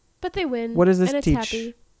 But they win. What does this and it's teach?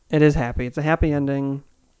 Happy. It is happy. It's a happy ending.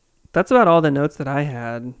 That's about all the notes that I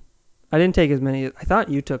had. I didn't take as many. I thought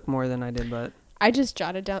you took more than I did, but I just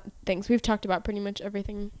jotted down things. We've talked about pretty much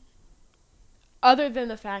everything. Other than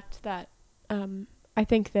the fact that I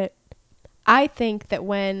think that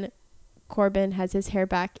when Corbin has his hair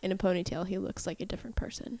back in a ponytail, he looks like a different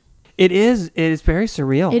person. It is very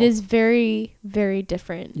surreal. It is very, very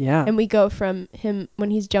different. Yeah. And we go from him when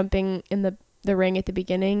he's jumping in the ring at the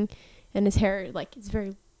beginning, and his hair like is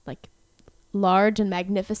very like large and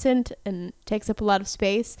magnificent and takes up a lot of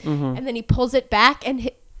space, and then he pulls it back and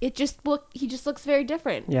he just looks very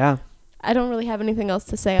different. Yeah. I don't really have anything else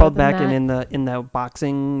to say. Pulled other back than and that. in the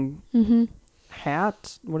boxing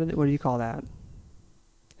hat. What do you call that?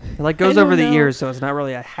 It like goes over the ears, so it's not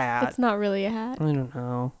really a hat. It's not really a hat. I don't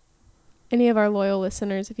know. Any of our loyal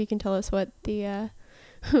listeners, if you can tell us what the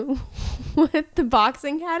what the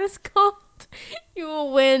boxing hat is called, you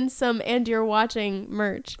will win some And You're Watching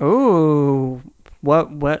merch. Oh,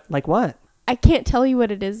 what? Like what? I can't tell you what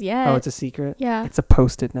it is yet. Oh, it's a secret? Yeah. It's a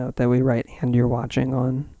Post-it note that we write And You're Watching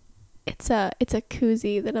on. It's a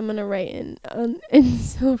koozie that I'm going to write in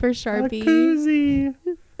silver Sharpie. A koozie.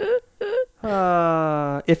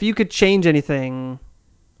 If you could change anything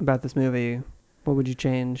about this movie, what would you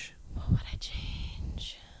change? What would I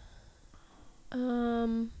change?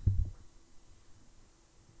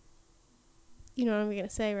 You know what I'm going to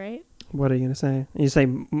say, right? What are you going to say? You say,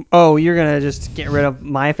 oh, you're going to just get rid of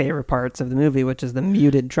my favorite parts of the movie, which is the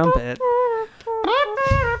muted trumpet.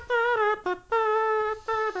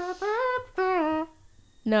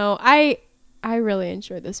 No, I really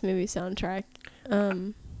enjoyed this movie soundtrack.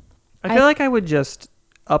 I feel like I would just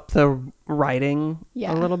up the writing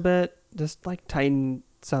Yeah. a little bit, just like tighten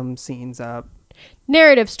some scenes up.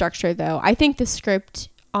 Narrative structure, though, I think the script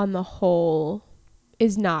on the whole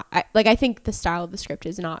is not. I think the style of the script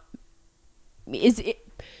is not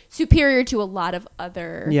superior to a lot of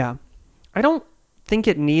other. Yeah, I don't think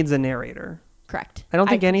it needs a narrator. Correct. I don't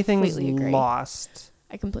think anything's completely agree. lost.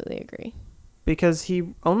 I completely agree. Because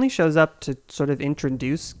he only shows up to sort of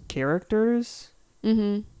introduce characters.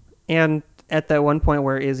 Mm-hmm. And at that one point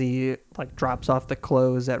where Izzy like drops off the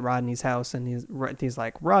clothes at Rodney's house, and he's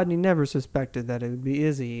like, Rodney never suspected that it would be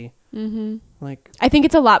Izzy. Mm-hmm. Like, I think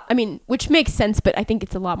it's a lot. I mean, which makes sense, but I think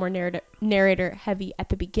it's a lot more narrator heavy at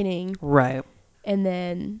the beginning, right? and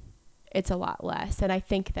then it's a lot less. And I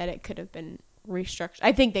think that it could have been restructured.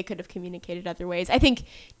 I think they could have communicated other ways. I think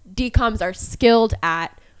DCOMs are skilled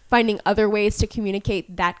at finding other ways to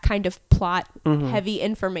communicate that kind of plot heavy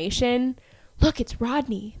information. Look, it's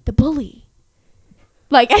Rodney, the bully.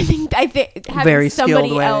 Like, I think having Very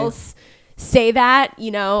somebody way. else say that,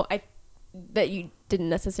 that you didn't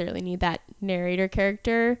necessarily need that narrator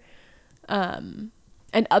character. And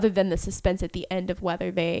other than the suspense at the end of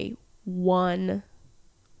whether they won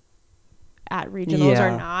at regionals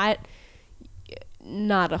or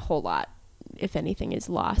not a whole lot, if anything, is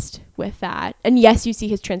lost with that. And yes, you see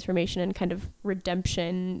his transformation and kind of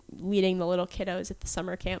redemption leading the little kiddos at the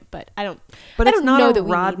summer camp, but I don't it's not know a that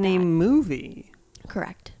we Rodney need that. movie.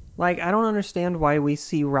 Correct. Like, I don't understand why we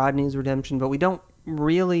see Rodney's redemption, but we don't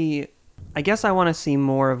really. I guess I want to see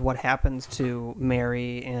more of what happens to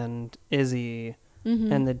Mary and Izzy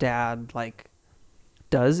and the dad. Like,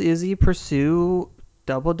 does Izzy pursue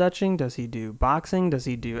double dutching? Does he do boxing? Does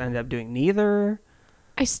he end up doing neither?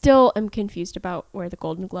 I still am confused about where the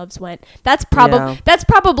Golden Gloves went. That's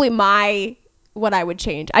probably what I would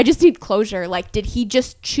change. I just need closure. Like, did he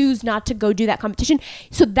just choose not to go do that competition?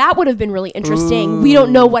 So that would have been really interesting. Ooh. We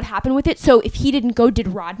don't know what happened with it. So if he didn't go, did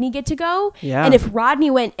Rodney get to go? Yeah. And if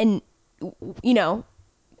Rodney went and,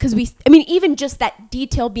 because even just that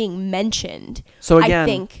detail being mentioned. So again, I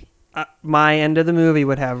think my end of the movie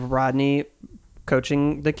would have Rodney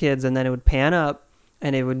coaching the kids, and then it would pan up,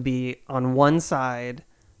 and it would be on one side,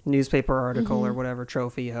 newspaper article or whatever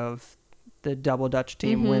trophy of the double dutch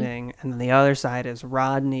team winning, and then the other side is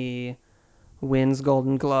Rodney wins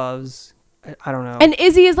Golden Gloves. I don't know. And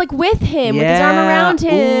Izzy is like with him, with his arm around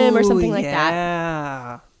him, or something like that.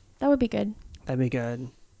 Yeah, That would be good. that'd be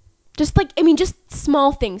good. Just just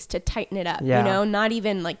small things to tighten it up. Yeah. Not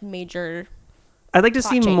even like major. I'd like to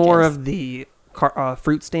Plot see more changes. of the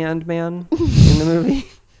fruit stand man in the movie.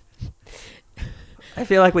 I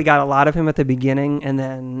feel like we got a lot of him at the beginning, and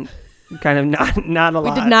then kind of not a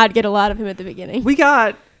lot. We did not get a lot of him at the beginning. We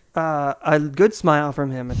got a good smile from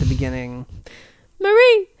him at the beginning.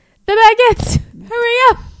 Marie, the baguettes, hurry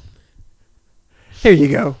up. Here you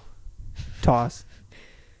go. Toss.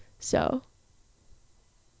 So.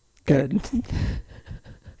 Good.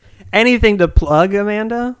 Anything to plug,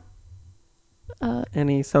 Amanda?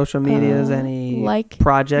 Any social medias? Any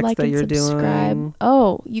projects that you're doing?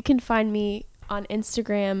 Oh, you can find me on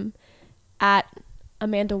Instagram at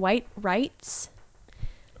Amanda White Writes.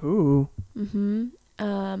 Ooh.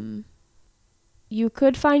 You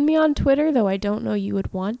could find me on Twitter, though I don't know you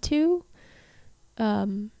would want to.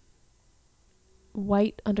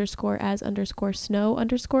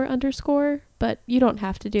 white_as_snow___, but you don't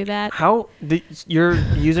have to do that. Your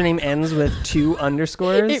username ends with 2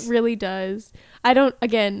 underscores? It really does. I don't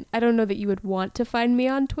know that you would want to find me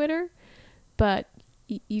on Twitter, but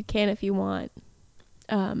you can if you want.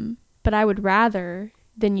 But I would rather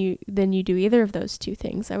than you do either of those 2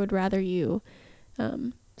 things. I would rather you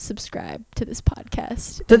subscribe to this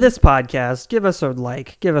podcast. Give us a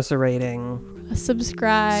like, give us a rating.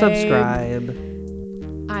 Subscribe.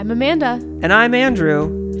 I'm Amanda. And I'm Andrew.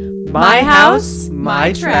 My house,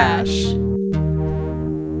 my trash.